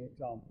golf swing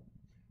example.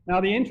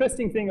 Now the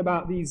interesting thing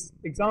about these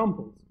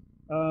examples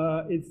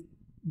is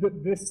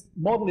that this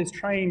model is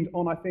trained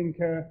on, I think,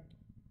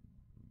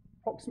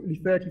 approximately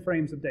 30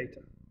 frames of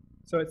data.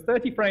 So it's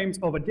 30 frames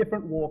of a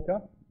different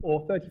walker,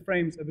 or 30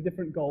 frames of a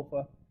different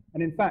golfer.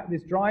 And in fact,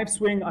 this drive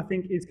swing, I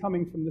think, is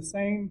coming from the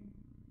same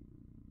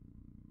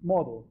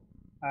model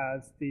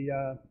as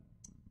the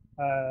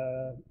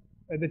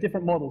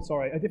different model,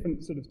 sorry, a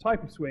different sort of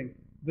type of swing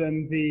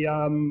than the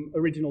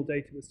original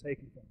data was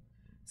taken from.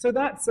 So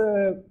that's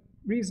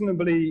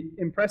reasonably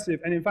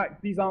impressive, and in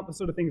fact, these aren't the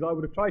sort of things I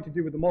would have tried to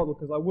do with the model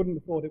because I wouldn't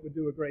have thought it would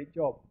do a great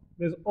job.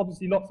 There's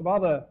obviously lots of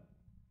other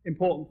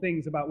important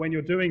things about when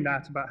you're doing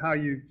that, about how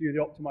you do the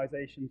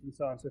optimizations and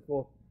so on and so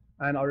forth,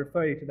 and I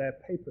refer you to their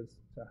papers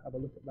to have a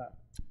look at that.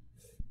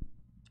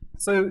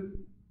 So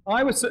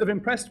I was sort of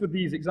impressed with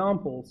these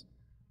examples,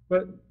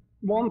 but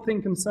one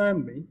thing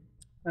concerned me,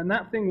 and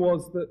that thing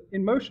was that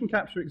in motion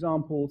capture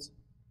examples,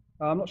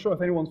 I'm not sure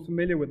if anyone's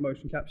familiar with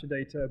motion capture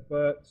data,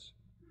 but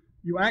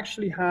you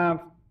actually have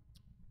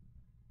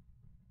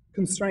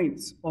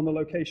constraints on the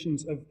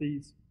locations of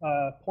these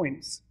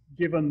points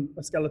given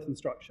a skeleton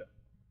structure.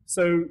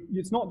 So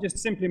it's not just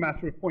simply a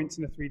matter of points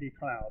in a 3D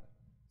cloud.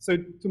 So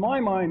to my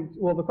mind,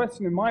 well, the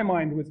question in my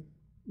mind was,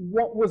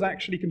 what was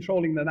actually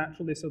controlling the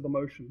naturalness of the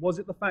motion? Was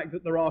it the fact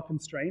that there are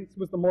constraints?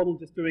 Was the model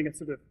just doing a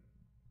sort of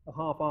a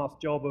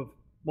half-assed job of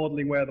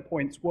modeling where the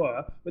points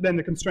were, but then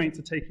the constraints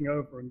are taking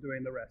over and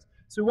doing the rest?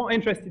 So what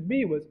interested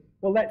me was,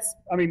 well,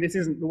 I mean, this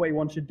isn't the way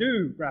one should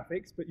do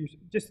graphics, but you should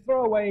just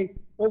throw away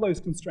all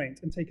those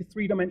constraints and take a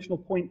 3-dimensional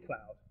point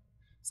cloud.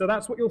 So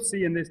that's what you'll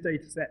see in this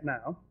data set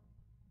now.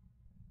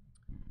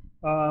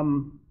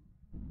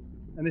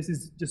 And this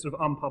is just sort of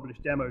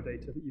unpublished demo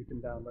data that you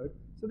can download.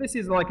 So this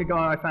is like a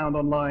guy I found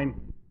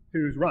online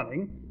who's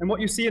running. And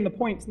what you see in the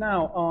points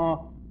now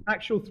are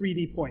actual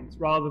 3D points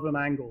rather than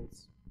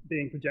angles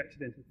being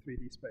projected into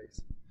 3D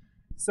space.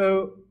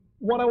 So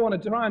what I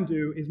want to try and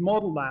do is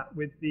model that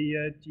with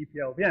the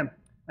GP-LVM,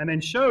 and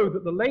then show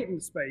that the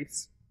latent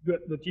space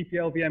that the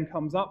GP-LVM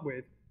comes up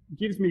with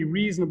gives me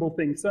reasonable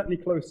things, certainly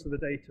close to the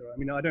data. I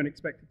mean, I don't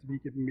expect it to be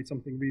giving me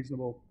something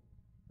reasonable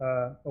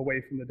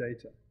away from the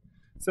data.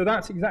 So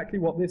that's exactly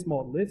what this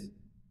model is.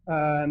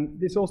 And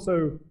this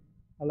also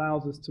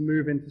allows us to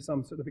move into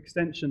some sort of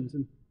extensions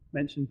and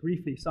mention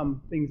briefly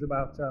some things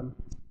about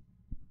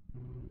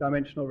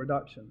dimensional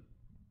reduction.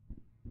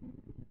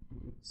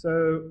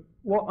 So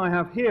what I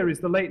have here is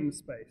the latent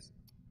space.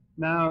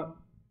 Now,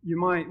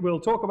 we'll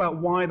talk about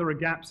why there are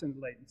gaps in the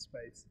latent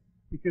space,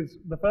 because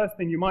the first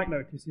thing you might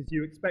notice is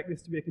you expect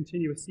this to be a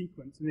continuous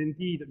sequence, and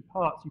indeed, in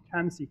parts, you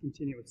can see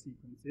continuous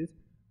sequences,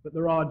 but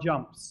there are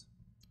jumps.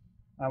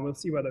 And we'll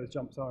see where those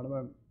jumps are in a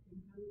moment.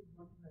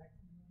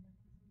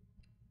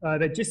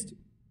 They're just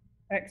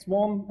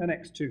x1 and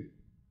x2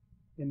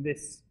 in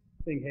this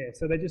thing here.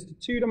 So they're just a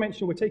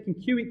two-dimensional. We're taking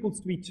q equals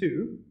to be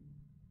 2,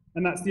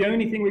 and that's the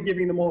only thing we're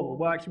giving the model.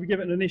 Well, actually, we give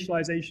it an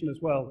initialization as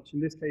well, which in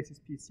this case is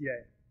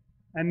PCA.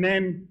 And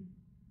then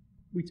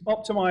we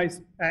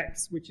optimize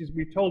x, which is,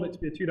 we've told it to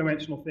be a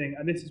two-dimensional thing,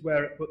 and this is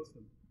where it puts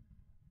them.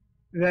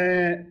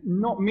 They're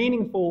not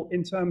meaningful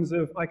in terms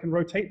of I can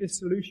rotate this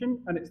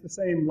solution, and it's the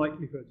same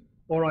likelihood.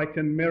 Or I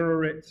can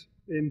mirror it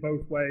in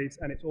both ways,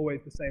 and it's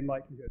always the same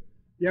likelihood.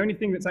 The only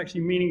thing that's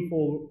actually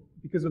meaningful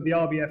because of the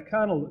RBF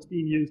kernel that's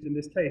being used in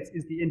this case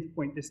is the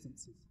interpoint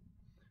distances.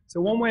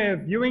 So one way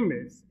of viewing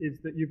this is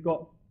that you've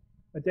got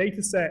a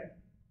data set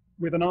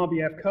with an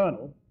RBF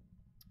kernel,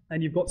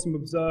 and you've got some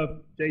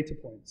observed data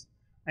points.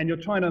 And you're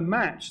trying to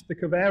match the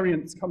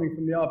covariance coming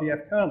from the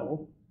RBF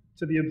kernel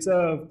to the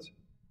observed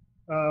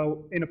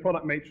in a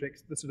product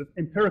matrix, the sort of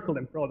empirical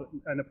in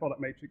a product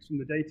matrix from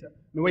the data.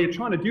 And the way you're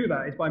trying to do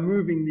that is by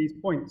moving these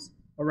points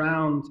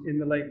around in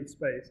the latent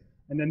space.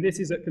 And then this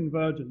is at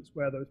convergence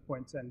where those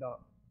points end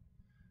up.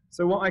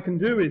 So what I can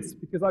do is,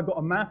 because I've got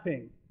a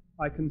mapping,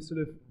 I can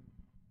sort of,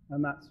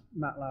 and that's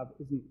MATLAB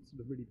isn't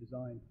sort of really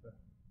designed for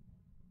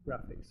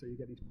graphics, so you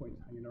get these points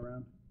hanging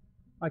around.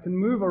 I can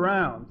move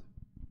around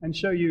and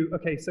show you,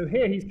 okay, so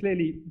here he's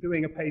clearly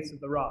doing a pace of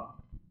the run.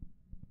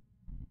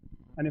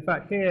 And in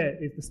fact, here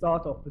is the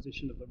start-off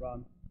position of the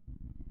run.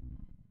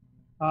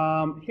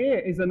 Here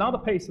is another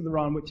pace of the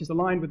run, which is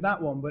aligned with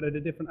that one, but at a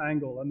different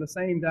angle, and the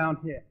same down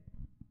here.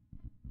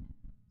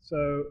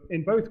 So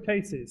in both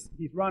cases,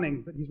 he's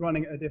running, but he's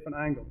running at a different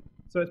angle.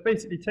 So it's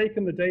basically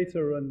taken the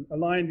data and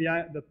aligned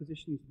the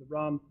positions of the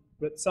run,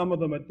 but some of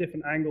them at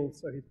different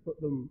angles, so he's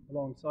put them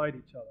alongside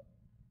each other.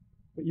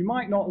 But you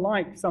might not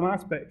like some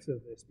aspects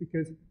of this,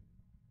 because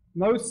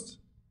most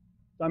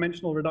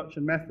dimensional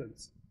reduction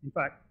methods, in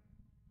fact,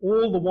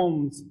 all the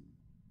ones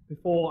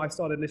before I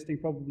started listing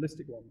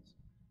probabilistic ones,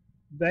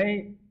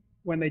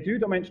 when they do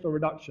dimensional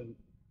reduction,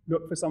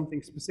 look for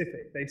something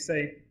specific. They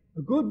say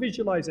a good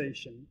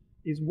visualization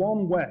is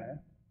one where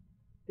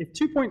if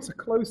 2 points are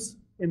close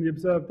in the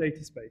observed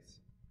data space,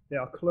 they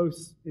are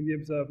close in the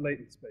observed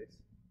latent space.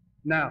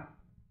 Now,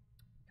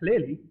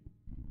 clearly,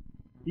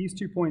 these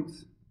 2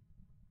 points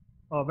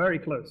are very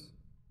close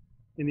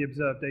in the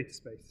observed data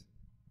space,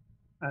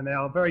 and they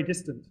are very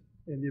distant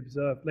in the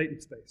observed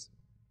latent space.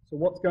 So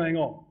what's going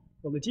on?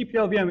 Well, the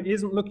GP-LVM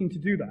isn't looking to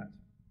do that.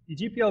 The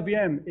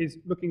GP-LVM is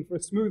looking for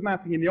a smooth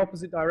mapping in the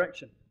opposite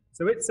direction.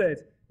 So it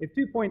says, if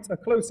 2 points are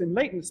close in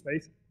latent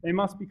space, they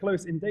must be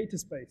close in data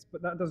space.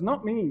 But that does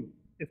not mean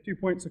if 2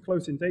 points are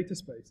close in data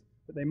space,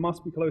 that they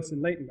must be close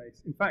in latent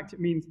space. In fact, it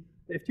means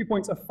that if 2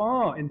 points are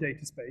far in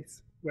data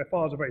space, where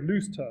far is a very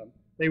loose term,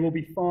 they will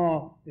be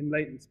far in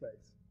latent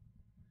space.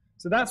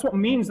 So that's what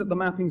means that the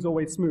mapping is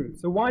always smooth.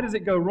 So why does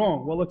it go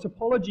wrong? Well, the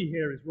topology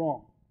here is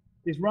wrong.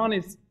 This run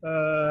is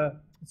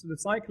sort of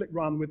cyclic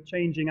run with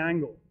changing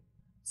angle.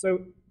 So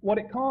what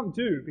it can't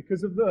do,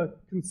 because of the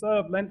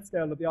conserved length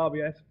scale of the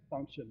RBF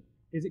function,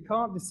 is it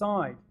can't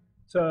decide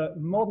to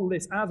model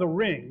this as a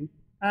ring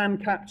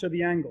and capture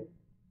the angle.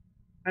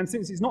 And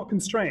since it's not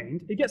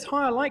constrained, it gets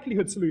higher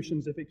likelihood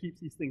solutions if it keeps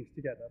these things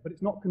together, but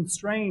it's not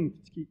constrained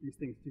to keep these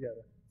things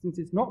together. Since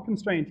it's not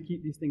constrained to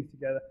keep these things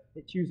together,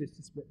 it chooses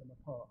to split them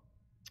apart.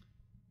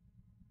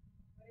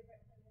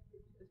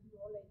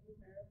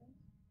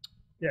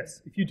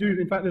 Yes, if you do,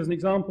 in fact, there's an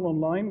example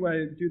online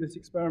where you do this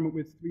experiment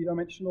with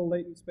three-dimensional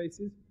latent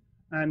spaces,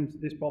 and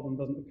this problem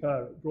doesn't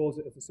occur. It draws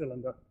it as a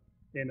cylinder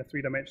in a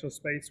three-dimensional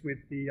space with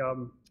the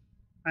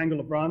angle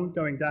of run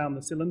going down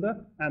the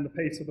cylinder and the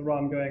pace of the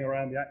run going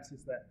around the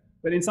axis there.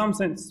 But in some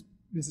sense,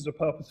 this is a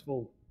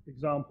purposeful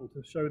example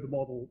to show the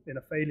model in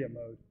a failure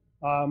mode.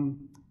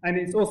 And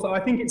it's also, I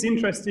think it's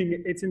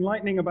interesting, it's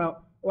enlightening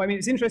about, well, I mean,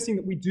 it's interesting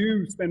that we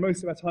do spend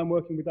most of our time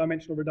working with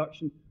dimensional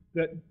reduction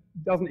that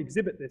doesn't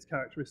exhibit this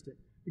characteristic.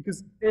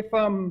 Because if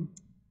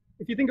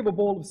you think of a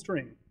ball of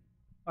string,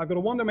 I've got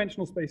a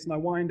one-dimensional space and I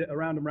wind it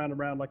around and round and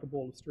round like a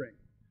ball of string,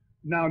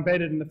 now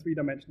embedded in a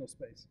three-dimensional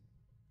space.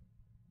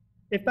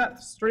 If that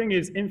string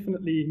is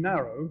infinitely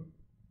narrow,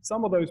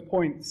 some of those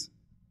points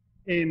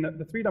in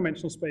the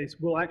three-dimensional space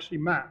will actually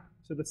map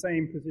to the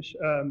same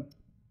position,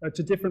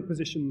 to different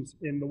positions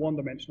in the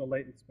one-dimensional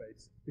latent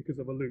space because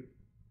of a loop.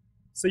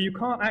 So you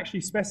can't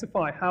actually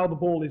specify how the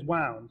ball is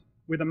wound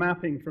with a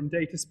mapping from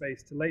data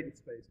space to latent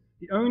space.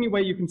 The only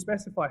way you can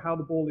specify how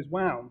the ball is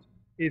wound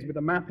is with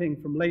a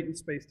mapping from latent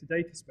space to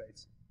data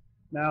space.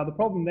 Now, the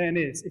problem then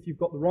is, if you've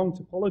got the wrong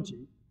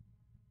topology,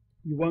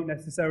 you won't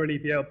necessarily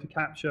be able to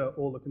capture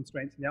all the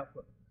constraints in the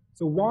output.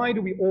 So why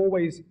do we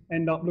always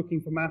end up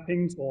looking for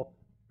mappings or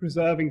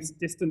preserving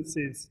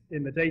distances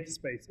in the data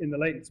space, in the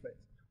latent space?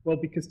 Well,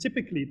 because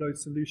typically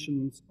those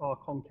solutions are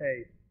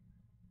concave.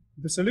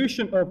 The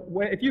solution of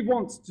where, if you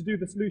want to do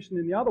the solution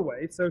in the other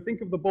way, so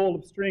think of the ball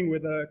of string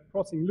with a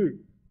crossing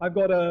loop. I've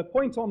got a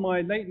point on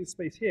my latent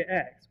space here,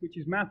 x, which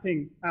is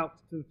mapping out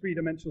to the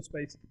three-dimensional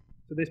space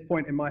to this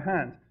point in my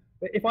hand.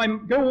 But if I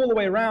go all the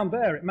way around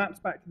there, it maps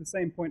back to the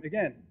same point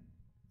again.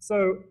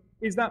 So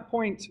is that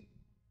point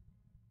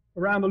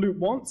around the loop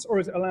once, or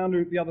is it around the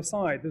loop the other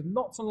side? There's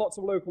lots and lots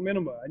of local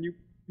minima, and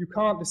you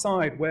can't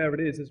decide where it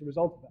is as a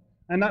result of that.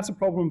 And that's a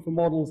problem for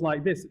models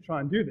like this that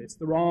try and do this.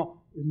 There are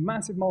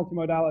massive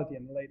multimodality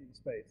in the latent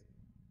space.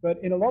 But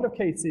in a lot of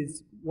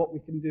cases, what we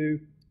can do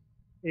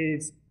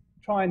is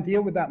try and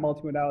deal with that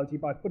multimodality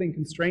by putting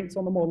constraints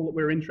on the model that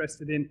we're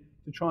interested in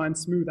to try and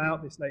smooth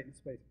out this latent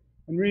space.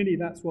 And really,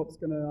 that's what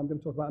I'm going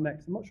to talk about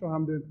next. I'm not sure how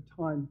I'm doing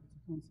for time.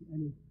 I can't see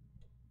any.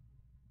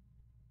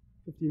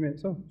 15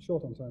 minutes. Oh,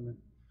 short on time then.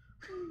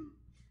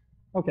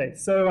 Okay,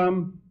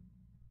 so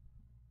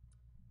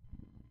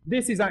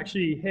this is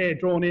actually here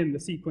drawn in the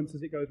sequence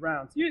as it goes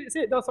round. So you see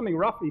it does something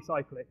roughly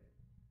cyclic,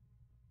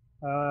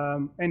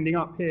 ending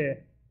up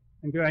here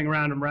and going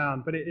around and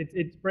round, but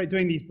it's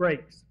doing these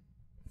breaks.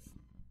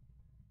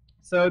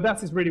 So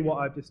that is really what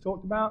I've just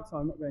talked about, so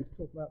I'm not going to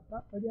talk about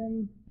that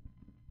again.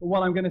 But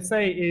what I'm going to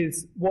say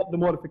is what the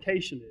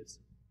modification is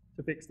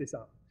to fix this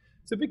up.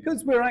 So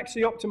because we're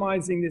actually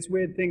optimizing this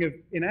weird thing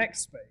in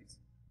X space,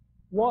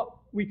 what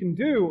we can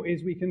do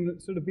is we can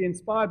sort of be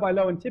inspired by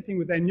Low-end tipping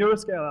with their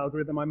neuroscale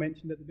algorithm I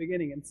mentioned at the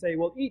beginning and say,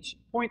 well, each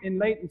point in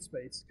latent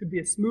space could be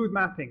a smooth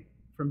mapping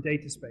from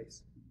data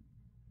space.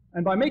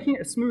 And by making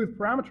it a smooth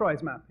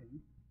parameterized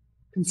mapping,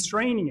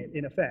 constraining it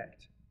in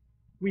effect,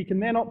 we can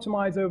then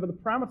optimize over the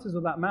parameters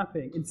of that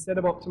mapping instead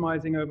of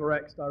optimizing over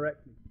X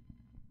directly.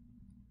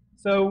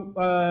 So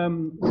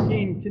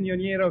Joaquin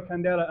Quiñonero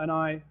Candela and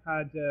I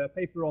had a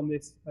paper on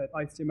this at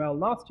ICML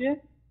last year,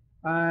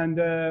 and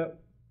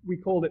we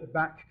called it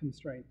back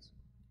constraints.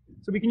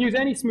 So we can use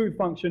any smooth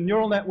function,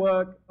 neural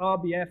network,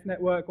 RBF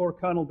network, or a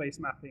kernel-based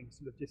mapping,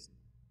 sort of just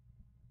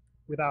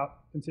without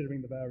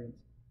considering the variance.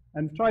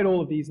 And we've tried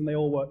all of these, and they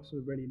all work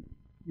sort of really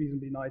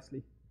reasonably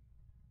nicely.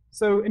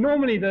 So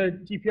normally the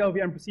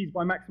GP-LVM proceeds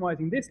by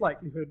maximizing this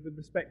likelihood with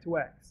respect to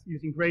X,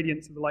 using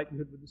gradients of the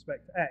likelihood with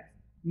respect to X.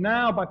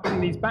 Now, by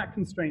putting these back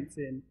constraints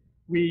in,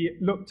 we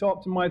look to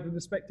optimize with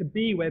respect to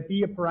B, where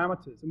B are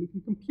parameters. And we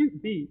can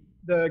compute B,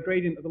 the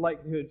gradient of the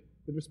likelihood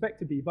with respect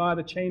to B, via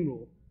the chain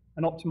rule,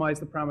 and optimize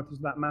the parameters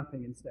of that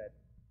mapping instead.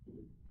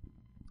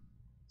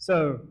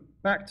 So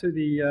back to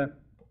the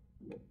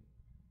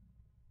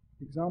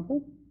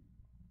example.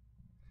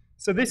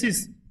 So this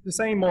is the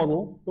same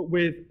model, but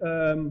with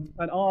an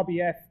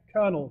RBF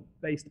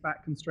kernel-based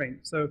back constraint,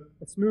 so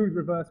a smooth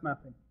reverse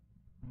mapping.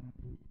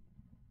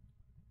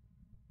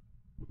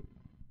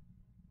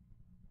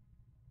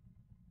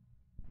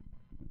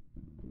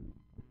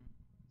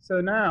 So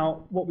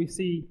now what we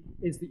see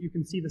is that you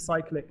can see the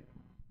cyclic.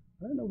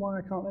 I don't know why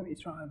I can't. Let me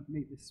try and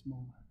make this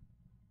smaller.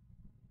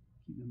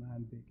 Keep the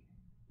man big.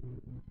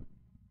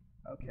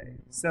 Okay,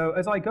 so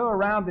as I go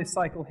around this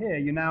cycle here,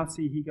 you now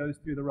see he goes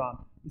through the run.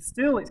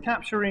 Still, it's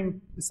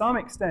capturing, to some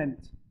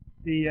extent,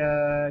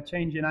 the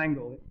change in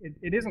angle.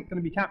 It isn't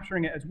going to be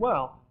capturing it as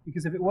well,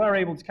 because if it were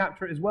able to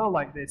capture it as well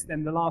like this,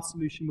 then the last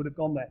solution would have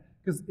gone there.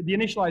 Because the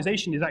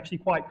initialization is actually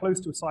quite close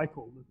to a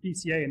cycle. The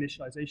PCA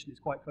initialization is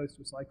quite close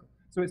to a cycle.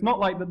 So it's not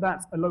like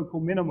that's a local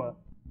minima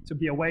to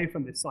be away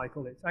from this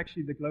cycle. It's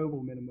actually the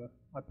global minima.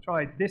 I've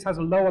tried. This has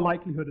a lower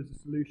likelihood as a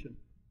solution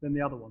than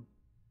the other one.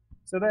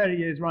 So there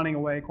he is running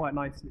away quite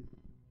nicely.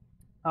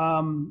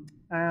 And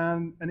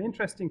an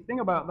interesting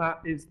thing about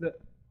that is that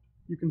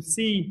you can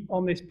see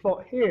on this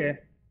plot here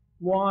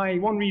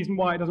one reason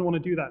why it doesn't want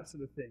to do that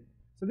sort of thing.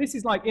 So this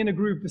is like inner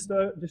groove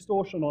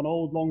distortion on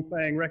old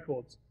long-playing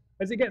records.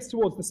 As it gets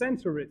towards the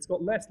center, it's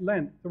got less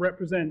length to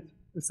represent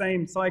the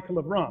same cycle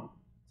of run.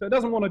 So it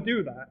doesn't want to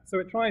do that. So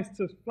it tries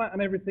to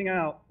flatten everything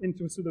out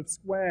into a sort of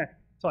square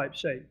type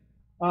shape.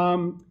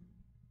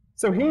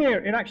 So here,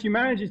 it actually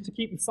manages to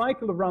keep the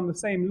cycle of run the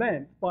same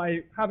length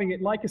by having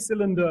it like a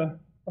cylinder,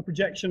 a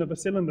projection of a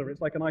cylinder.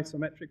 It's like an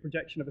isometric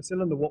projection of a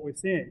cylinder, what we're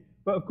seeing.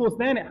 But of course,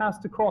 then it has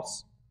to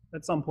cross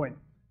at some point.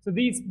 So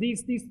these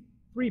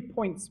 3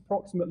 points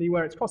approximately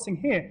where it's crossing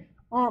here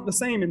aren't the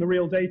same in the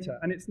real data.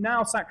 And it's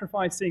now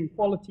sacrificing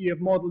quality of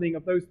modeling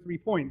of those 3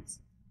 points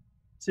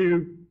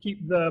to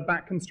keep the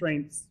back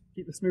constraints,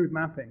 keep the smooth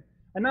mapping.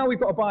 And now we've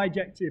got a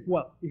bijective,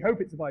 well, we hope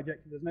it's a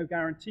bijective, there's no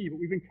guarantee, but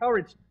we've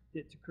encouraged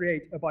it to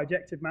create a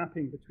bijective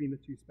mapping between the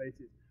two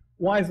spaces.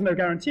 Why is there no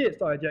guarantee it's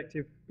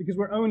bijective? Because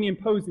we're only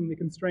imposing the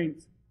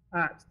constraints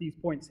at these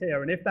points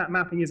here. And if that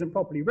mapping isn't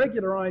properly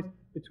regularized,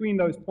 between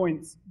those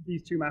points,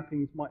 these two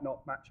mappings might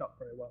not match up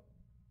very well.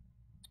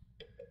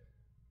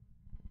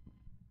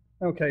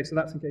 Okay, so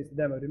that's in case the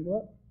demo didn't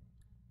work.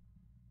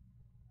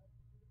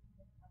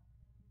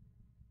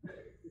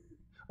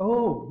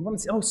 Oh, you want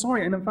to see? Oh,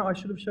 sorry, and in fact I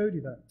should have showed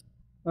you that.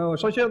 Oh,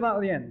 shall I show that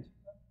at the end?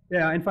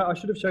 Yeah, in fact I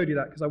should have showed you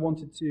that because I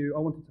wanted to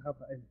have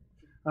that in.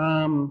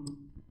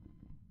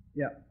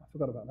 Yeah, I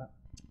forgot about that.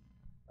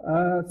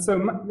 So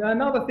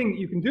another thing that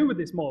you can do with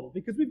this model,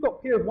 because we've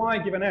got P of y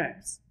given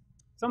x,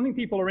 something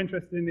people are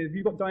interested in is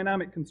you've got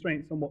dynamic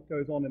constraints on what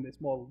goes on in this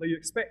model. So you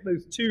expect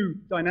those two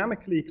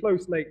dynamically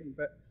close latent,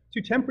 but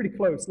two temporally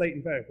close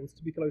latent variables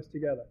to be close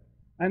together.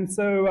 And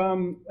so,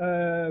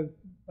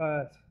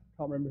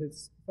 can't remember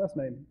his first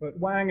name, but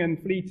Wang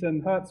and Fleet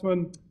and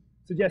Hertzman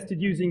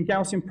suggested using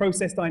Gaussian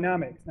process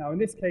dynamics. Now, in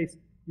this case,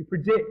 you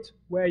predict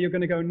where you're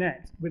going to go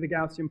next with a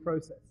Gaussian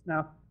process.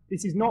 Now,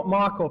 this is not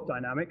Markov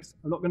dynamics.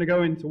 I'm not going to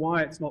go into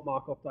why it's not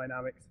Markov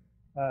dynamics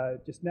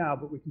just now,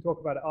 but we can talk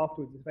about it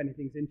afterwards if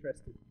anything's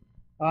interested.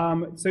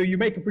 So you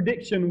make a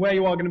prediction where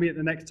you are going to be at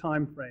the next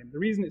time frame. The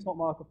reason it's not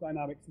Markov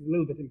dynamics is a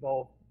little bit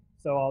involved,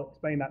 so I'll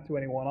explain that to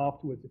anyone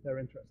afterwards if they're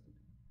interested.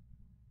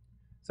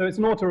 So it's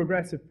an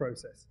autoregressive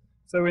process.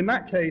 So in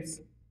that case,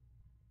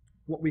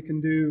 what we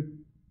can do,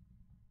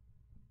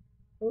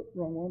 oh,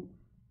 wrong one.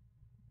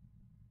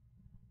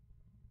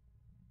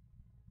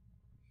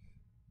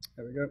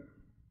 There we go,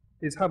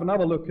 is have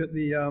another look at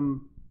the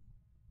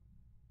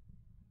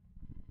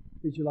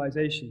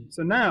visualization.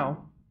 So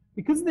now,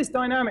 because of this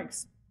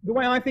dynamics, the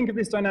way I think of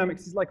this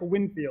dynamics is like a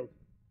wind field.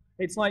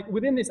 It's like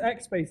within this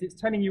X space, it's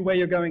telling you where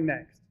you're going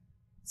next.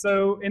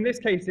 So in this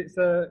case, it's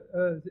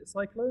is it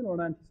cyclone or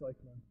an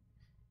anticyclone?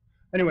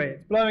 Anyway,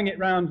 it's blowing it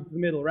round the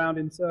middle, round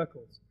in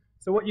circles.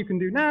 So what you can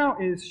do now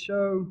is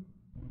show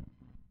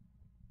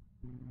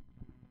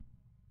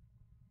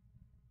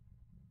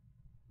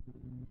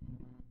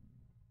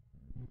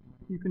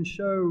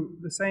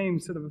the same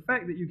sort of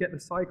effect that you get the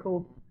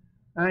cycle,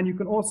 and you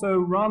can also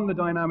run the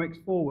dynamics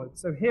forward.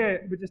 So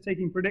here, we're just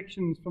taking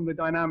predictions from the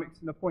dynamics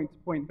in a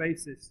point-to-point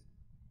basis,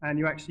 and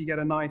you actually get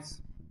a nice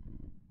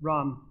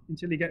run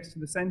until he gets to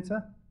the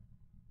center,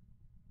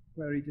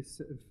 where he just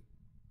sort of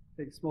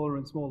takes smaller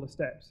and smaller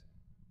steps.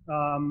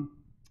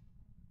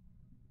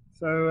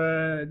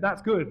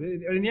 That's good.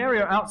 In the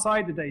area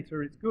outside the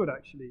data, it's good,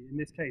 actually, in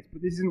this case.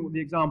 But this isn't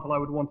the example I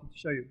would want to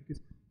show you,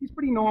 because he's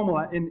pretty normal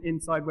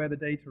inside where the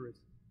data is.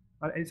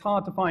 It's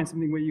hard to find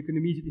something where you can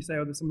immediately say,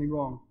 oh, there's something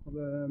wrong.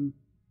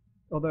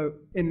 Although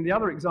in the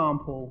other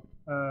example,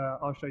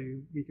 I'll show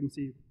you, we can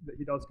see that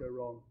he does go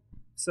wrong.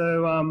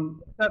 So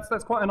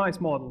that's quite a nice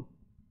model.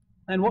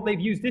 And what they've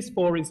used this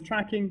for is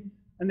tracking,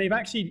 and they've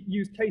actually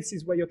used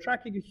cases where you're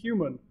tracking a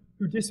human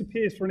who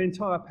disappears for an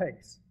entire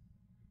pace,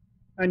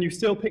 and you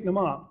still pick them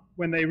up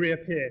when they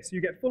reappear. So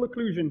you get full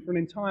occlusion for an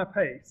entire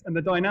pace, and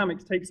the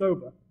dynamics takes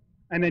over.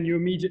 And then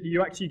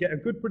you actually get a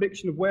good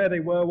prediction of where they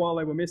were while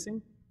they were missing,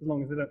 as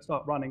long as they don't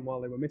start running while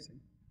they were missing.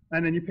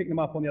 And then you pick them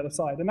up on the other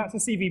side. And that's a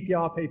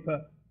CVPR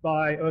paper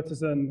by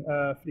Urtasun,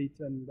 Fleet,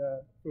 and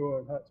Fuhr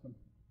and Hertzman,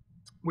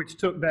 which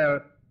took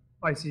their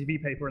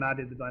ICV paper and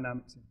added the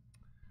dynamics in.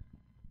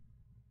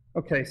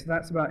 Okay, so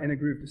that's about inner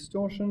groove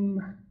distortion.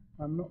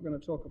 I'm not going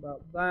to talk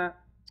about that.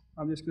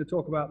 I'm just going to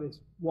talk about this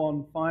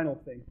one final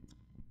thing.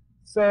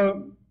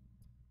 So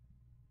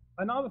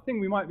another thing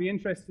we might be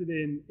interested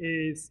in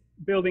is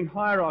building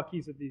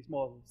hierarchies of these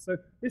models. So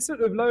this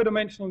sort of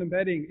low-dimensional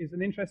embedding is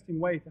an interesting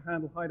way to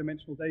handle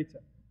high-dimensional data.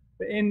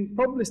 But in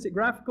probabilistic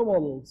graphical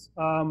models,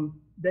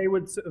 they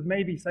would sort of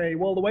maybe say,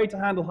 well, the way to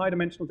handle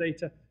high-dimensional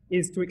data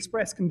is to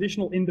express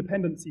conditional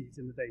independencies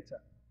in the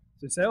data.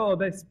 So say, oh,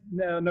 this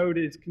node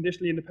is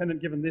conditionally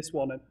independent given this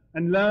one,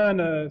 and learn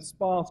a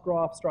sparse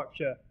graph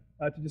structure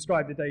to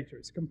describe the data.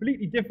 It's a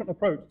completely different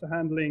approach to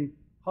handling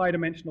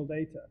high-dimensional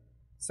data.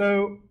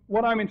 So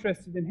what I'm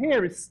interested in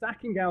here is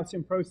stacking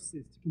Gaussian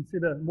processes to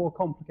consider more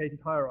complicated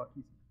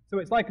hierarchies. So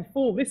it's like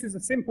this is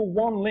a simple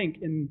one link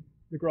in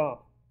the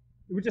graph.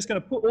 We're just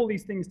going to put all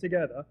these things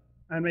together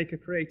and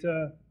create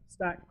a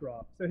stacked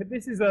graph. So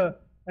this is an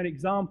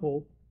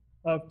example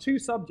of two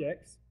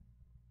subjects,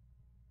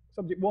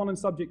 subject 1 and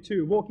subject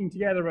 2, walking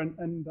together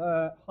and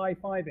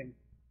high-fiving.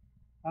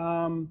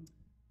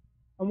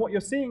 And what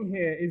you're seeing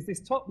here is this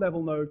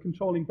top-level node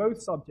controlling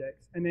both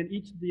subjects, and then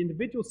each of the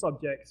individual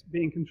subjects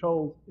being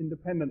controlled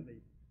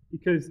independently.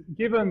 Because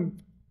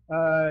given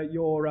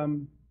your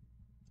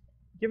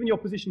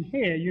position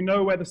here, you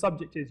know where the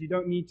subject is. You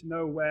don't need to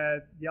know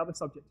where the other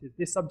subject is.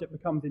 This subject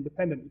becomes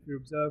independent if you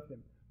observe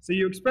him. So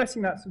you're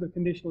expressing that sort of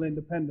conditional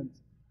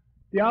independence.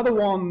 The other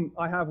one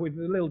I have with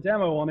a little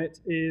demo on it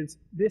is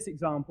this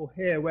example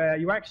here, where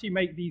you actually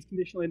make these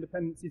conditional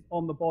independencies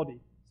on the body.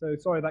 So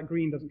sorry, that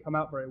green doesn't come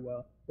out very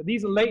well. But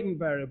these are latent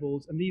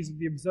variables, and these are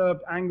the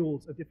observed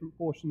angles of different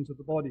portions of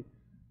the body.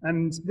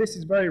 And this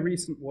is very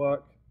recent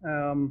work,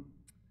 and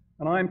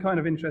I'm kind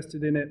of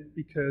interested in it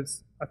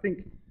because I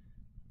think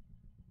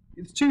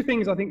it's two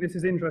things I think this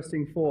is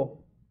interesting for.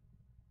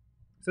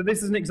 So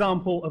this is an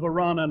example of a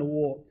run and a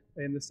walk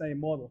in the same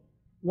model.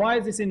 Why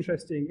is this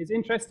interesting? It's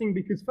interesting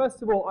because,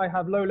 first of all, I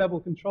have low-level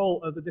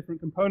control of the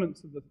different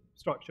components of the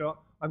structure.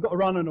 I've got a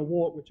run and a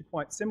walk, which are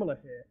quite similar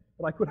here,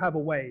 but I could have a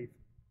wave.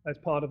 as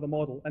part of the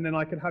model, and then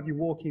I could have you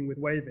walking with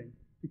waving,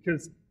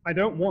 because I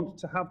don't want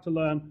to have to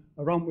learn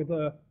a run with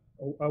a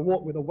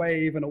walk with a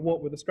wave and a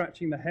walk with a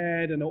scratching the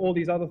head and all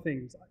these other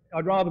things.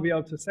 I'd rather be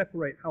able to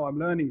separate how I'm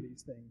learning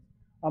these things.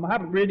 I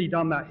haven't really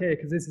done that here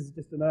because this is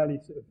just an early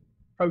sort of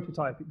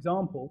prototype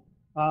example,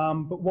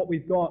 but what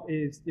we've got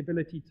is the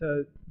ability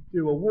to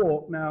do a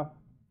walk. Now,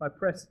 if I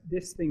press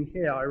this thing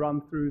here, I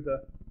run through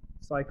the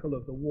cycle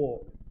of the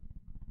walk,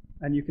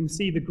 and you can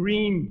see the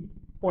green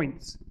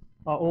points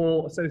are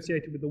all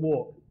associated with the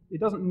walk. It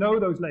doesn't know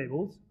those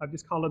labels. I've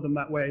just colored them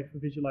that way for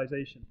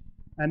visualization.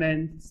 And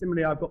then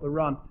similarly, I've got the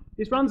run.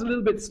 This runs a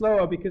little bit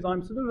slower because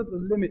I'm sort of at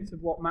the limits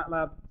of what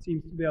MATLAB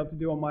seems to be able to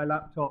do on my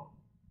laptop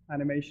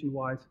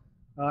animation-wise.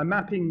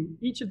 Mapping,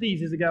 each of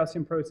these is a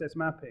Gaussian process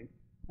mapping,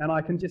 and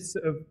I can just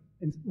sort of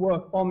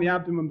work on the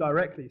abdomen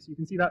directly. So you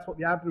can see that's what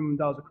the abdomen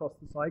does across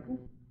the cycle.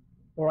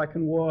 Or I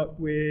can work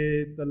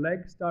with the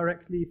legs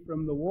directly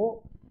from the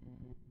walk,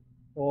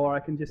 or I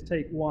can just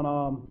take one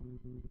arm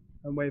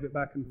and wave it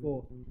back and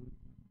forth.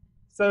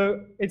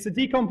 So it's a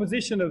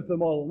decomposition of the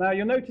model. Now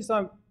you'll notice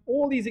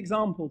all these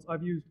examples,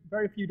 I've used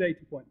very few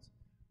data points.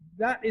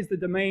 That is the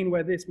domain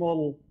where this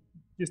model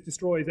just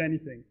destroys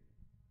anything.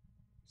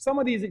 Some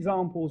of these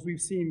examples,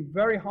 we've seen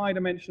very high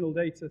dimensional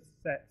data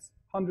sets,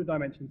 100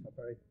 dimensions, not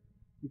very,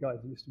 you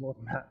guys are used to more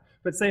than that,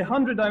 but say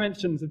 100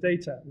 dimensions of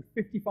data with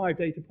 55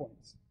 data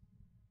points.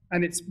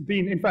 And it's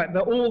been, in fact,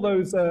 all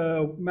those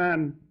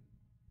man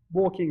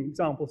walking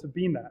examples have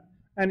been that.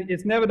 And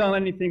it's never done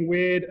anything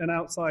weird and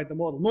outside the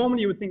model.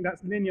 Normally you would think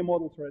that's linear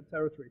model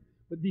territory,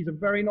 but these are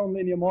very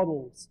non-linear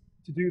models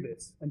to do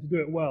this and to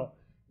do it well.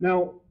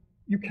 Now,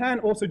 you can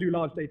also do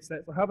large data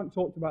sets. I haven't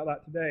talked about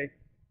that today.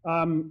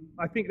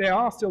 I think there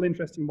are still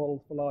interesting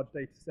models for large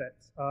data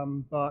sets,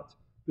 but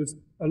there's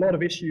a lot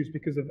of issues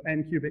because of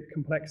n-cubic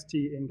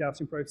complexity in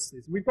Gaussian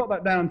processes. We've got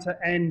that down to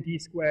n d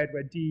squared,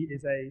 where d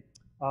is a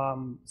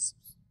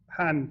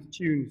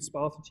hand-tuned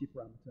sparsity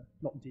parameter,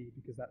 not d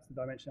because that's the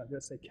dimension,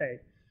 let's say k,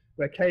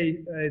 where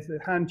k is a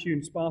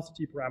hand-tuned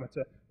sparsity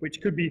parameter,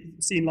 which could be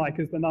seen like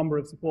as the number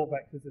of support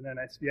vectors in an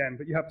SVM,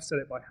 but you have to set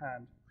it by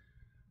hand.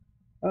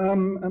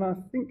 And I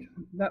think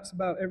that's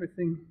about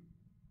everything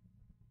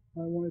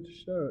I wanted to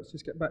show. Let's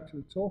just get back to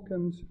the talk,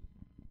 and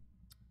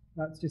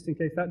that's just in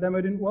case that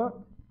demo didn't work.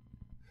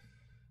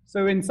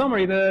 So in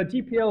summary, the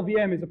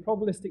GP-LVM is a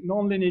probabilistic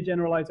nonlinear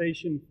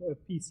generalization of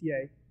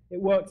PCA.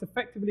 It works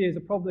effectively as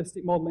a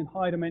probabilistic model in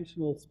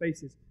high-dimensional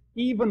spaces,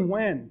 even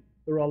when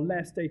there are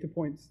less data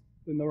points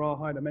than there are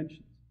high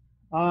dimensions.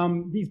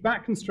 These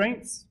back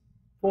constraints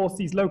force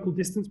these local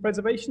distance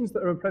preservations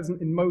that are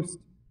present in most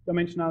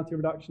dimensionality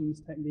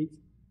reductions techniques,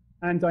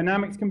 and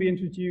dynamics can be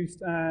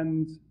introduced,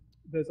 and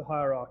there's a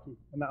hierarchy,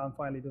 and that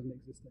finally doesn't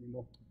exist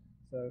anymore.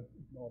 So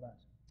ignore that.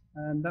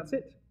 And that's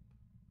it.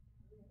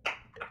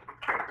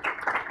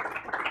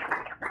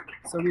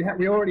 So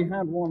we already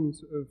had one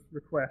sort of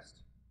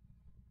request,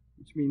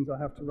 which means I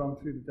have to run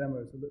through the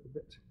demos a little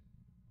bit.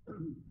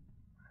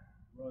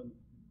 Run.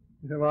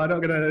 Well, I'm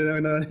not going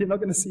to. You're not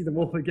going to see them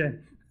all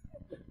again.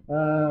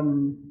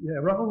 Yeah,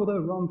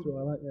 run through.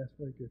 I like that.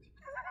 Very good.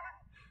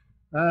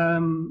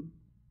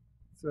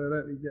 So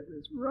let me get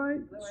this right.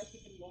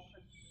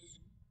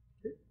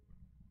 Okay.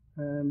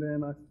 And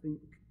then I think,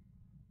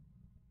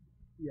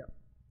 yeah.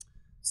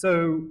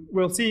 So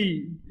we'll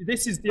see.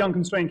 This is the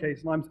unconstrained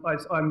case, and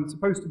I'm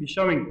supposed to be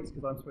showing this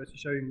because I'm supposed to be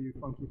showing you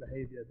funky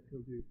behavior that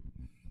he'll do.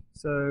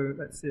 So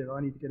let's see.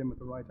 I need to get him at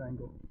the right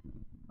angle.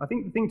 I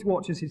think the thing to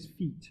watch is his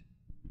feet.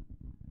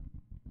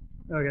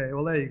 Okay,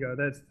 well there you go.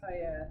 There's Oh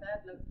yeah,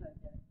 that looks like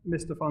it.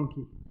 Mr.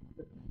 Funky.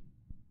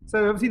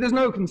 So obviously there's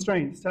no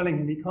constraints telling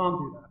him he can't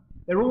do that.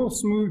 They're all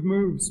smooth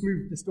moves,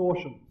 smooth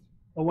distortions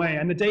away,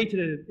 and the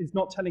data is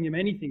not telling him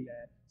anything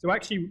there. So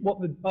actually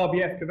what the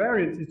RBF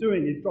covariance is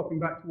doing is dropping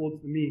back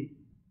towards the mean.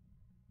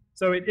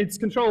 So it's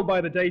controlled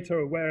by the data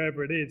or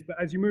wherever it is, but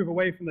as you move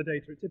away from the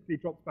data, it typically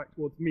drops back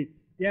towards the mean.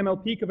 The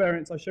MLP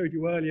covariance I showed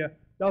you earlier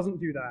doesn't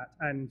do that,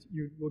 and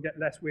you will get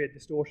less weird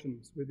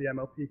distortions with the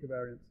MLP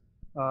covariance.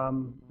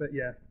 But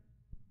yeah,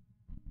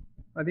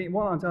 I think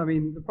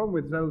the problem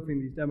with developing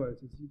these demos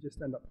is you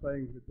just end up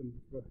playing with them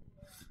for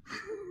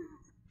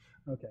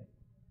okay.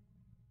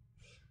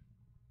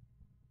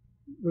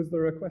 Was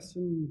there a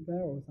question there,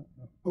 or was that?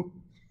 Oh.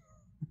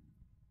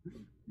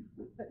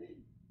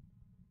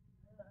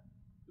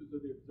 So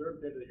the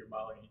observed data that you're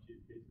modeling in each of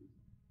these cases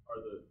are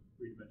the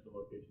three-dimensional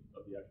locations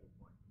of the actual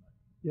point.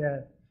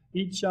 Yeah,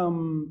 each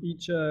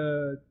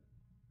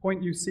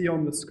point you see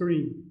on the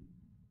screen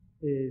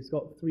is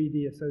got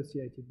 3D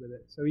associated with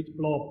it. So each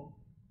blob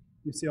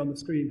you see on the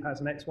screen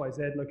has an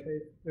XYZ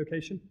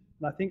location,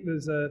 and I think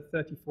there's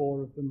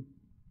 34 of them.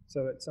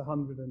 So it's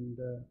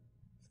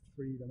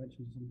 103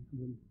 dimensions,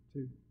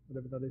 102,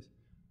 whatever that is.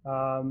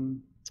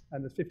 And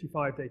there's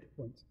 55 data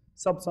points.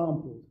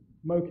 Subsampled.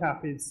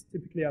 Mocap is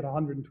typically at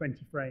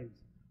 120 frames,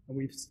 and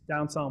we've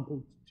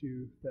downsampled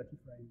to 30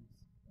 frames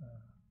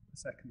a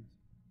second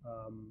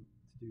to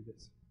do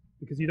this,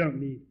 because you don't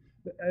need,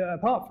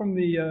 apart from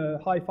the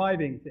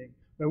high-fiving thing,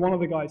 where one of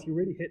the guys, he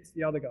really hits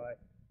the other guy,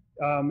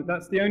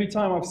 That's the only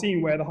time I've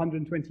seen where the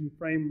 120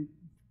 frame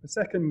per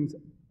second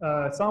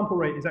sample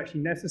rate is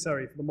actually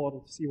necessary for the model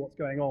to see what's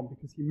going on,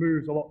 because he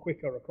moves a lot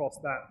quicker across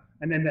that,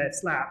 and then their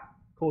slap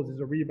causes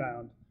a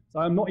rebound. So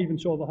I'm not even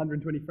sure the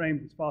 120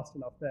 frames is fast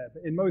enough there,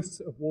 but in most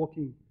sort of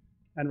walking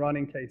and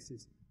running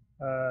cases,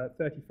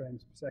 30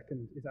 frames per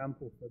second is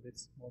ample for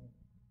this model.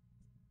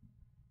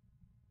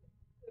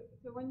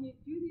 So when you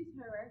do these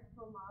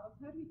hierarchical models,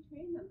 how do you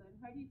train them then?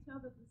 How do you tell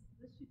that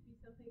this should be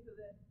something so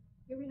that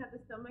here we have the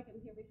stomach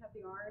and here we have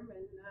the arm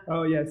and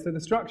oh yeah, so the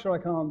structure I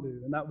can't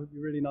do, and that would be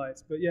really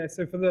nice. But yeah,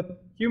 so for the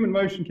human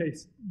motion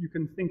case, you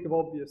can think of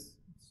obvious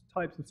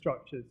types of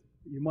structures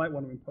that you might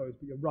want to impose,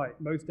 but you're right,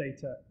 most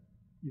data,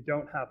 you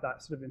don't have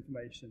that sort of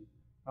information.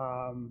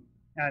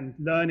 And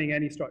learning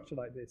any structure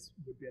like this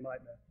would be a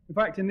nightmare. In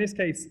fact, in this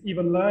case,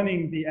 even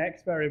learning the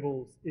x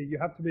variables, you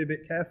have to be a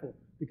bit careful,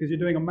 because you're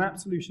doing a map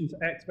solution to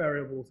x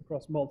variables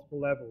across multiple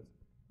levels.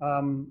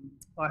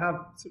 I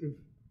have sort of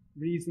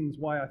reasons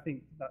why I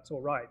think that's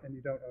all right and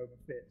you don't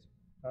overfit,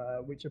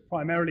 which are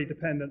primarily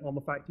dependent on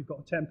the fact you've got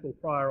a temporal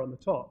prior on the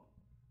top.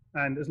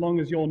 And as long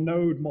as your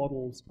node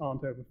models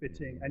aren't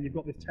overfitting and you've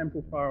got this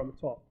temporal prior on the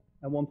top,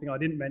 and one thing I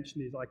didn't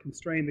mention is I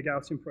constrain the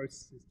Gaussian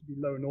processes to be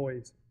low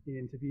noise in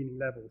intervening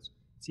levels.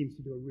 It seems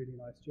to do a really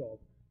nice job.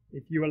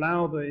 If you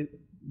allow the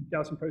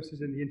Gaussian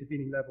processes in the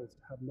intervening levels to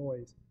have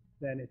noise,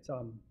 then it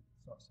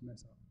starts to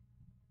mess up.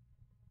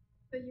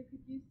 so you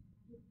could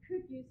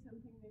use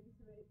something maybe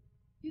so that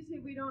usually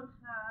we don't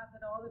have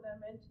that all the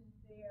dimensions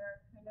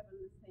there kind of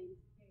on the same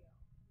scale.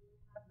 You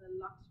have the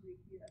luxury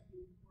here of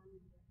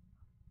uniformity.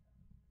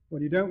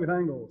 Well, you don't with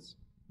angles.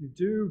 You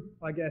do,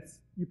 I guess,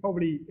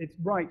 it's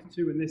right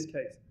to in this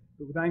case,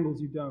 but with angles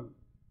you don't.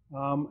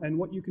 And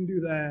what you can do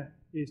there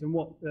is, and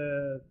what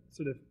the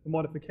sort of the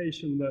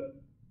modification that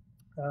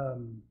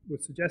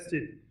was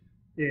suggested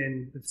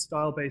in the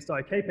style-based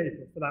IK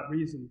paper for that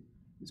reason,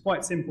 it's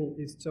quite simple,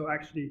 is to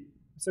actually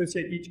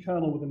associate each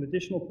kernel with an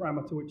additional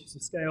parameter, which is a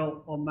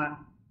scale on that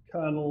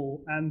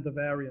kernel and the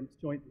variance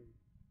jointly.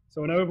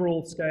 So an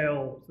overall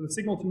scale, so the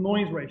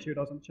signal-to-noise ratio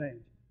doesn't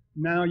change.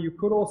 Now you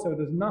could also,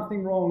 there's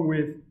nothing wrong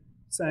with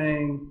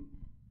saying,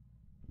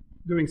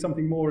 doing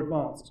something more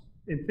advanced.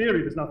 In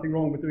theory, there's nothing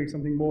wrong with doing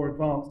something more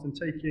advanced and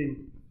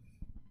taking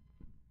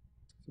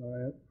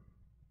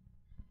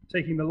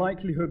the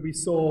likelihood we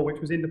saw, which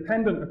was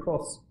independent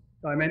across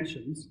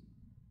dimensions,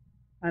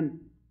 and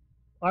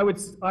I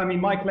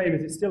mean, my claim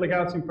is it's still a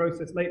Gaussian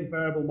process, latent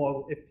variable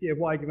model, if P of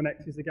y given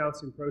x is a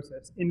Gaussian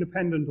process,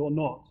 independent or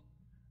not.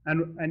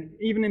 And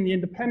even in the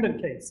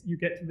independent case, you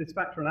get to this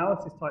factor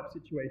analysis type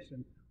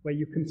situation where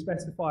you can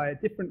specify a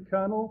different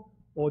kernel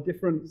or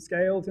different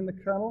scales in the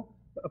kernel.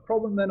 But a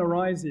problem then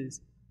arises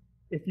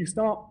if you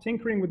start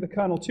tinkering with the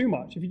kernel too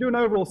much. If you do an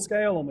overall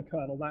scale on the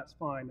kernel, that's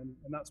fine, and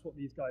that's what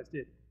these guys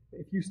did.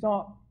 But if you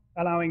start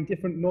allowing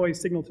different noise,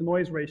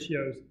 signal-to-noise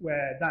ratios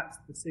where that's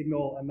the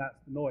signal and that's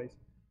the noise,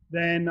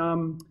 then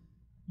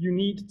you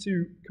need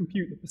to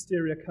compute the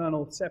posterior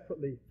kernel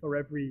separately for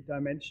every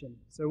dimension.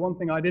 So one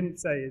thing I didn't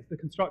say is the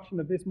construction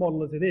of this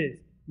model as it is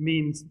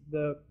means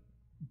the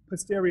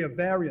posterior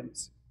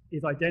variance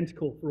is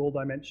identical for all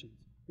dimensions,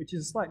 which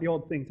is a slightly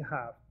odd thing to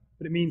have,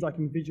 but it means I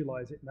can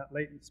visualize it in that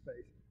latent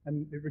space,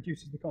 and it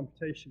reduces the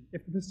computation.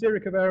 If the posterior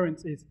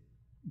covariance is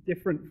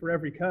different for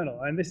every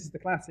kernel, and this is the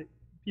classic,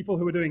 people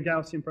who are doing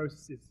Gaussian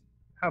processes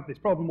have this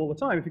problem all the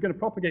time. If you're going to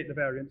propagate the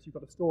variance, you've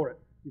got to store it.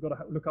 You've got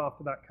to look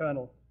after that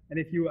kernel. And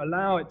if you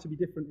allow it to be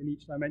different in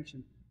each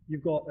dimension,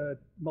 you've got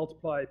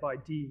multiplied by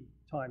d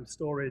times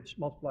storage,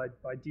 multiplied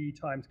by d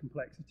times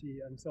complexity,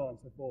 and so on and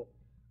so forth.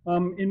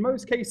 In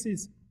most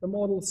cases, the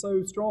model's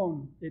so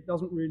strong, it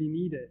doesn't really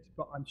need it,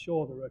 but I'm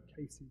sure there are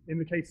cases, in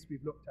the cases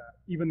we've looked at,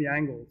 even the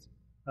angles,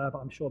 but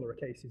I'm sure there are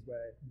cases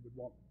where you would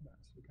want that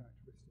sort of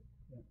characteristic.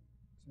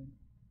 Yeah.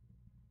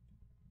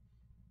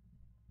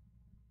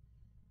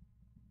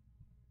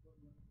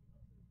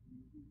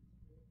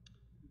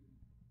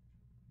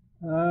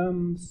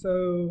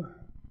 So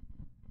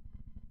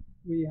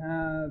we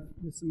have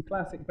some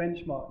classic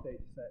benchmark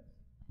data sets.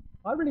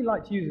 I really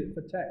like to use it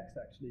for text,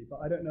 actually, but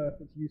I don't know if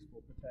it's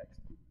useful for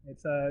text.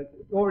 It's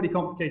already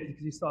complicated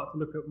because you start to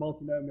look at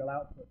multinomial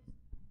outputs.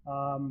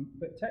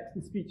 But text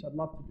and speech I'd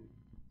love to do.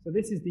 So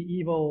this is the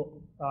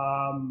evil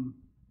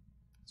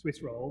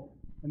Swiss roll,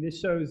 and this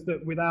shows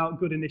that without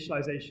good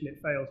initialization, it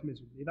fails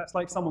miserably. That's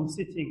like someone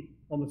sitting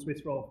on the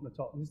Swiss roll from the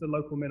top. This is the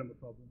local minimum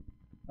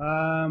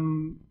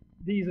problem.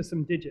 These are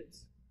some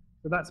digits.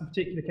 So that's a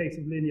particular case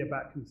of linear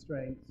back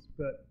constraints,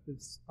 but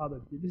there's other.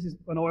 This is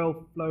an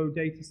oil flow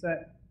data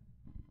set.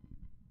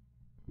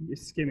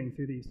 Just skimming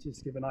through these just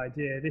to give an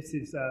idea. This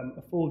is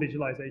a full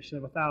visualization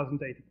of 1,000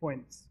 data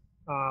points.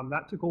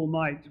 That took all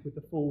night with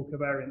the full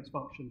covariance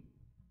function,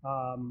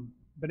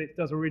 but it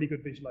does a really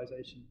good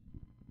visualization.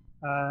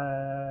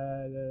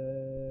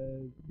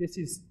 This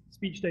is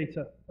speech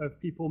data of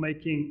people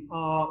making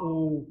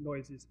R-O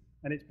noises,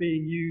 and it's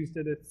being used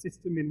at a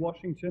system in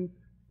Washington.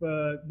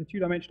 The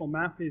two-dimensional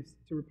map is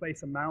to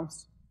replace a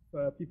mouse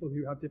for people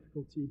who have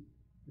difficulty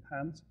with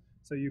hands.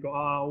 So you've got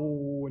ah,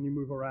 oh, when you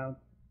move around.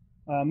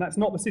 That's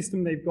not the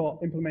system they've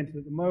got implemented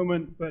at the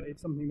moment, but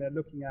it's something they're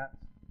looking at,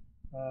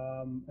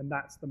 and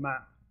that's the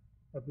map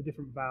of the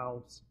different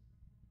valves.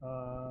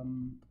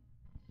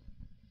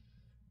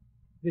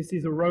 This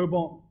is a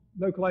robot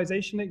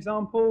localization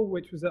example,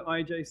 which was at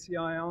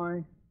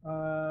IJCII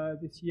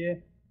this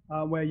year,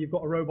 where you've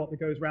got a robot that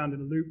goes around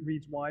in a loop,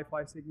 reads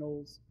Wi-Fi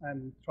signals,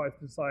 and tries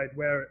to decide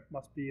where it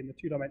must be in the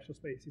two-dimensional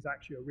space is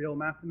actually a real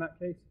map in that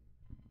case.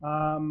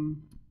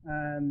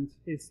 And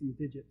here's some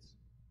digits.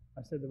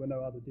 I said there were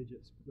no other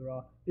digits, but there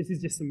are. This is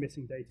just some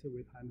missing data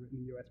with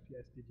handwritten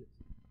USPS digits.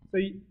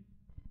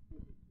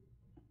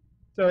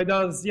 So it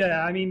does,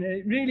 yeah. I mean,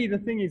 really the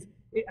thing is,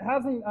 it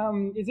hasn't,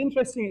 it's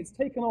interesting, it's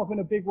taken off in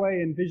a big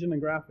way in vision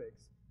and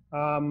graphics.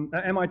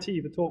 At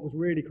MIT, the talk was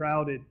really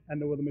crowded, and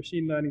there were the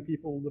machine learning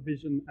people, the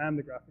vision, and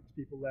the graphics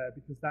people there,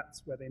 because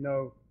that's where they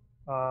know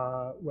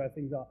where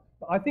things are.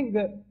 But I think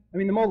that, I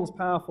mean, the model's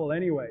powerful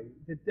anyway.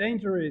 The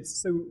danger is,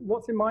 so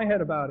what's in my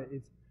head about it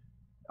is,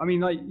 I mean,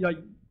 like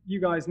you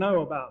guys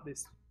know about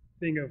this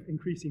thing of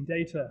increasing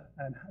data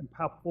and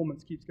how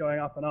performance keeps going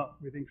up and up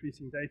with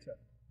increasing data.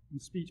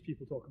 And speech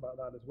people talk about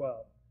that as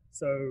well.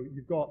 So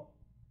you've got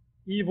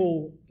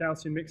evil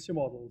Gaussian mixture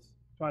models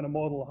trying to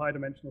model a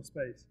high-dimensional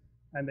space,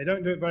 and they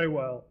don't do it very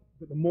well,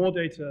 but the more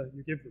data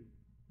you give them,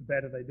 the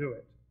better they do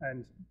it.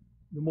 And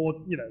the more,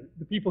 you know,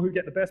 the people who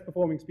get the best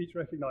performing speech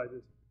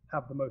recognizers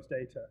have the most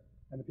data,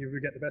 and the people who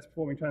get the best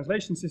performing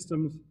translation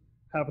systems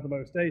have the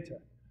most data.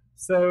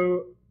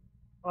 So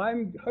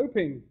I'm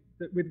hoping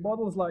that with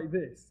models like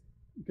this,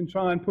 you can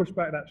try and push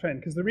back that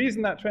trend, because the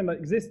reason that trend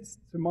exists,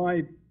 to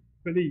my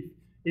belief,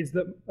 is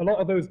that a lot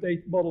of those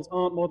data models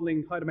aren't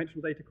modeling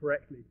high-dimensional data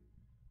correctly.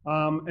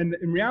 And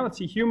in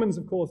reality, humans,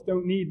 of course,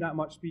 don't need that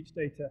much speech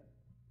data,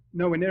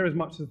 nowhere near as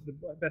much as the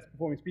best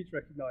performing speech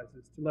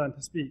recognizers to learn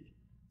to speak.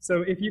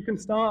 So if you can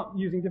start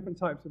using different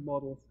types of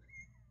models,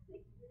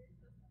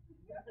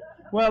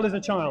 well, as a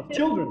child,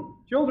 children.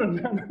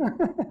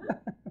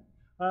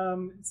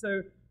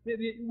 So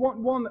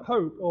one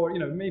hope, or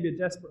maybe a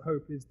desperate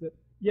hope, is that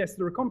yes,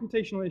 there are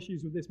computational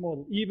issues with this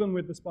model, even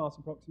with the sparse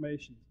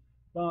approximations.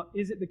 But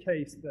is it the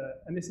case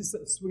that, and this is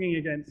sort of swinging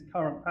against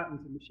current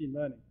patterns in machine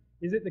learning,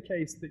 is it the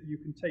case that you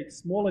can take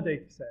smaller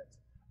data sets,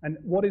 and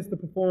what is the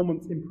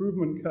performance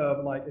improvement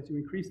curve like as you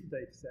increase the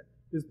data set?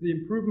 Does the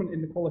improvement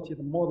in the quality of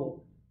the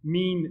model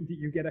mean that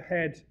you get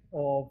ahead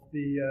of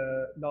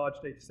the large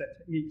data set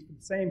techniques for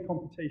the same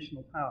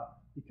computational power?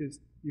 Because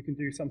you can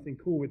do something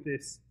cool with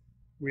this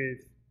with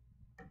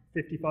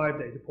 55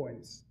 data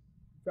points.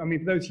 I mean,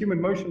 for those human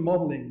motion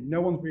modeling,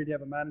 no one's really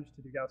ever managed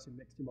to do Gaussian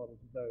mixture models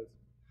with those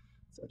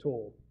at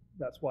all.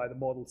 That's why the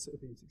model's sort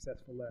of been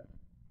successful there.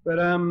 But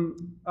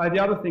the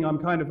other thing I'm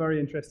kind of very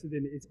interested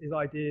in is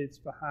ideas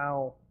for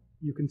how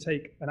you can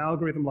take an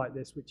algorithm like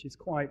this, which is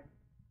quite,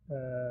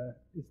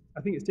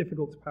 I think it's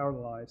difficult to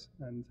parallelize,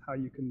 and how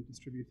you can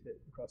distribute it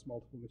across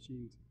multiple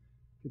machines,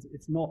 because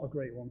it's not a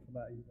great one for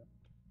that either.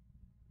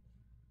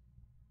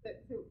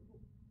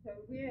 So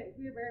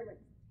we're very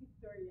much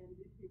text-oriented.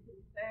 Can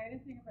you say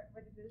anything about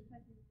what it is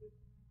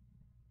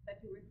that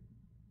you would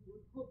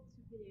hope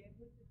to be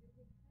able to do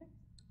with text?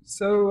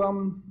 So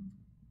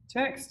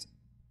text,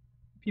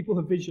 people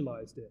have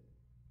visualized it.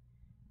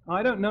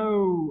 I don't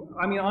know,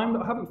 I mean, I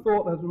haven't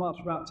thought as much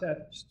about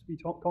text to be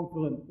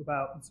confident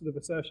about the sort of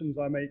assertions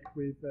I make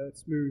with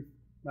smooth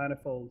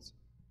manifolds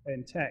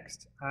in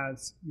text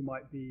as you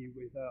might be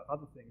with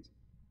other things.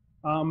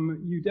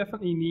 You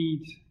definitely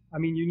need,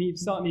 you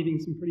start needing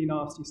some pretty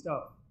nasty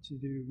stuff to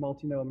do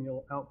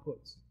multinomial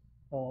outputs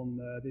on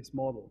this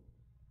model.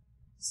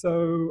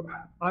 So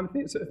I'm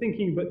sort of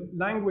thinking, but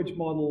language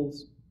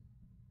models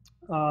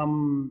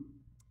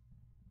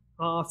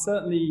are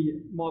certainly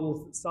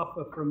models that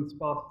suffer from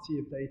sparsity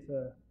of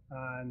data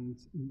and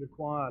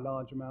require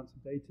large amounts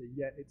of data,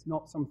 yet it's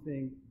not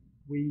something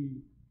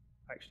we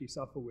actually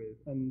suffer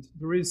with. And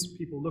there is,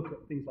 people look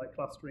at things like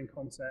clustering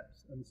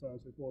concepts and so on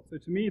and so forth. So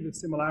to me, the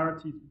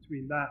similarities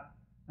between that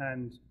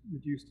and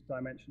reduced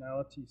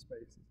dimensionality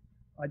spaces,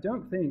 I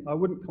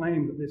wouldn't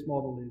claim that this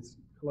model is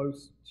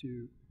close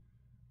to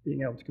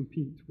being able to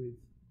compete with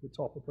the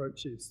top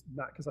approaches,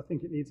 because I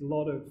think it needs a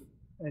lot of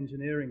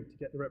engineering to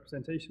get the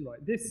representation right.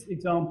 This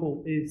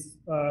example is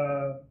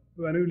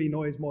Bernoulli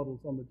noise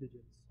models on the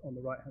digits on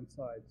the right-hand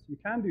side. So you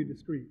can do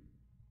discrete,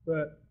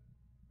 but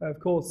of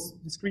course,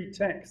 discrete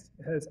text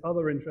has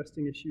other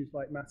interesting issues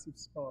like massive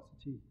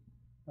sparsity,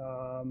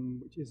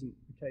 which isn't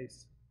the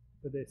case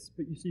for this.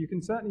 But you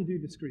can certainly do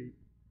discrete,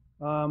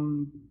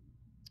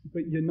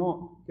 but you're not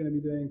going to be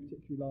doing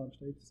particularly large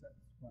data sets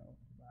right off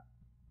the bat.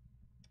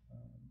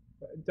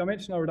 But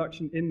dimensional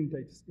reduction in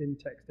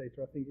text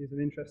data, I think, is an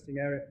interesting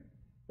area.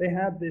 They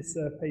had this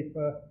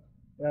paper,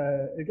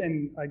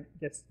 again, I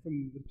guess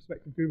from the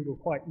perspective of Google,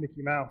 quite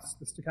Mickey Mouse,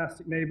 the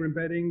stochastic neighbor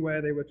embedding,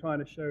 where they were trying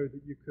to show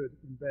that you could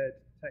embed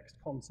text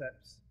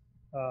concepts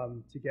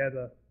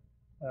together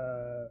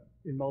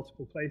in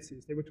multiple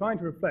places. They were trying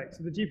to reflect,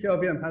 so the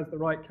GP-LVM has the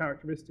right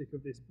characteristic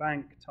of this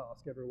bank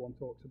task everyone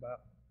talks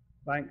about.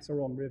 Banks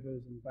are on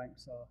rivers and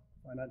banks are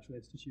financial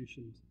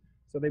institutions.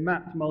 So they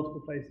map to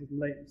multiple places in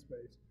latent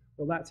space.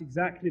 Well, that's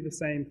exactly the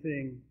same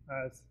thing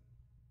as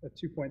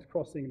 2 points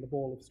crossing in the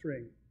ball of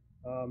string.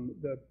 When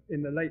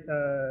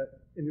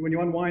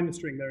you unwind the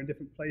string, they're in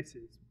different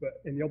places,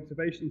 but in the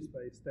observation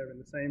space, they're in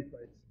the same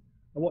place.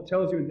 And what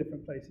tells you in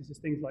different places is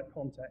things like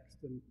context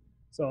and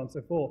so on and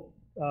so forth.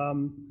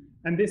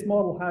 And this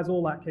model has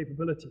all that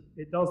capability.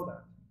 It does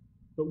that.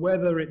 But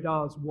whether it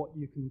does what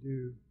you can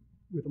do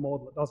with a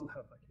model that doesn't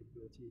have that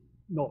capability,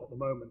 not at the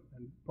moment,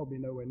 and probably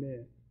nowhere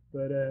near.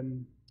 But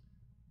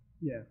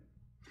yeah.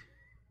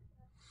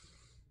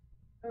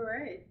 All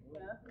right. Yeah.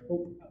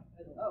 Oh.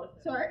 Oh,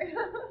 sorry.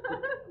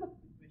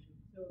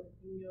 So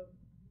in your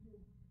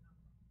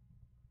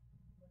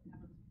what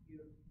happens if you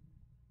just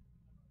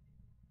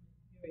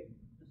data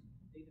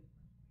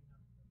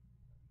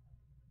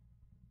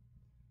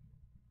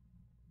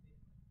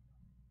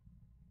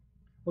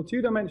Well,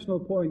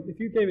 two-dimensional point, if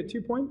you gave it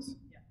 2 points,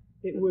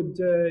 it would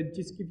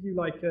just give you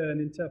like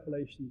an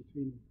interpolation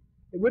between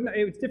them.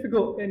 It's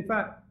difficult. In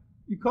fact,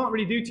 you can't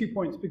really do 2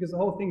 points because the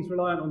whole thing's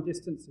reliant on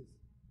distances.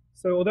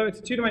 So although it's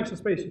a two-dimensional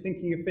space, you're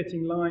thinking of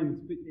fitting lines,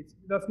 but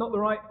that's not the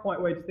right quite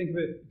way to think of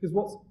it, because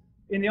what's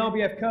in the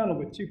RBF kernel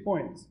with 2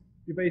 points,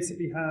 you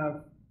basically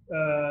have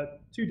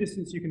two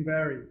distances you can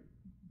vary,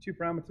 2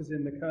 parameters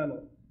in the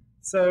kernel.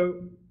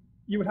 So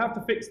you would have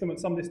to fix them at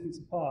some distance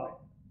apart,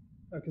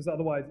 because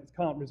otherwise it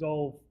can't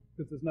resolve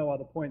because there's no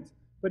other points.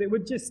 But it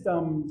would just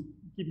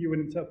give you an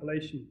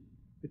interpolation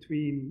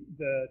between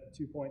the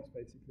 2 points,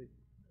 basically.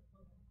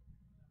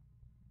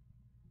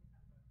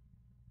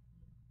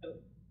 So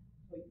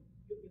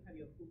you have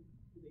your full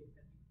data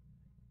set.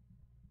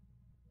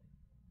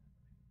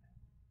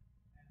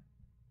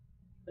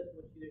 But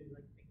what you do is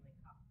like take like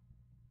half.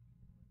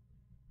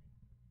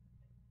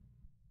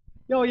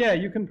 Oh yeah,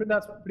 you can.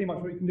 That's pretty much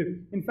what you can do.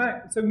 In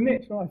fact, so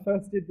NIPS, when I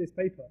first did this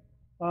paper,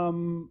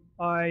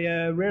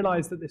 I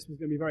realized that this was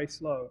going to be very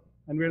slow,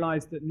 and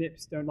realized that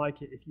NIPS don't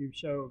like it if you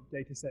show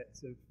data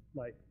sets of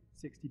like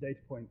 60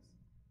 data points.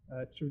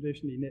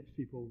 Traditionally, NIPS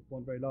people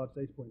want very large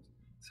data points.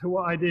 So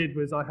what I did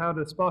was I had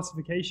a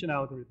sparsification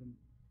algorithm,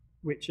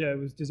 which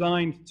was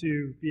designed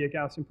to be a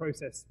Gaussian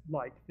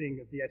process-like thing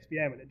of the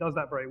SVM, and it does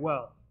that very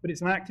well. But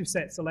it's an active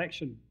set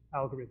selection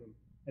algorithm,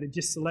 and it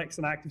just selects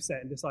an active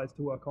set and decides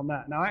to work on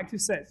that. Now, active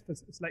sets for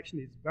selection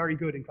is very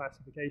good in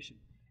classification.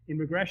 In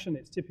regression,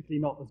 it's typically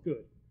not as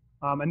good.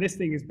 And this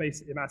thing is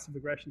basically a massive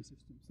regression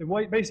system. So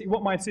basically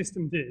what my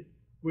system did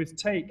was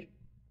take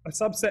a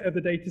subset of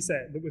the data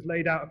set that was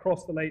laid out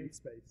across the latent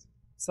space,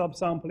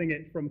 subsampling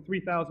it from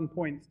 3,000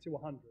 points to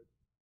 100.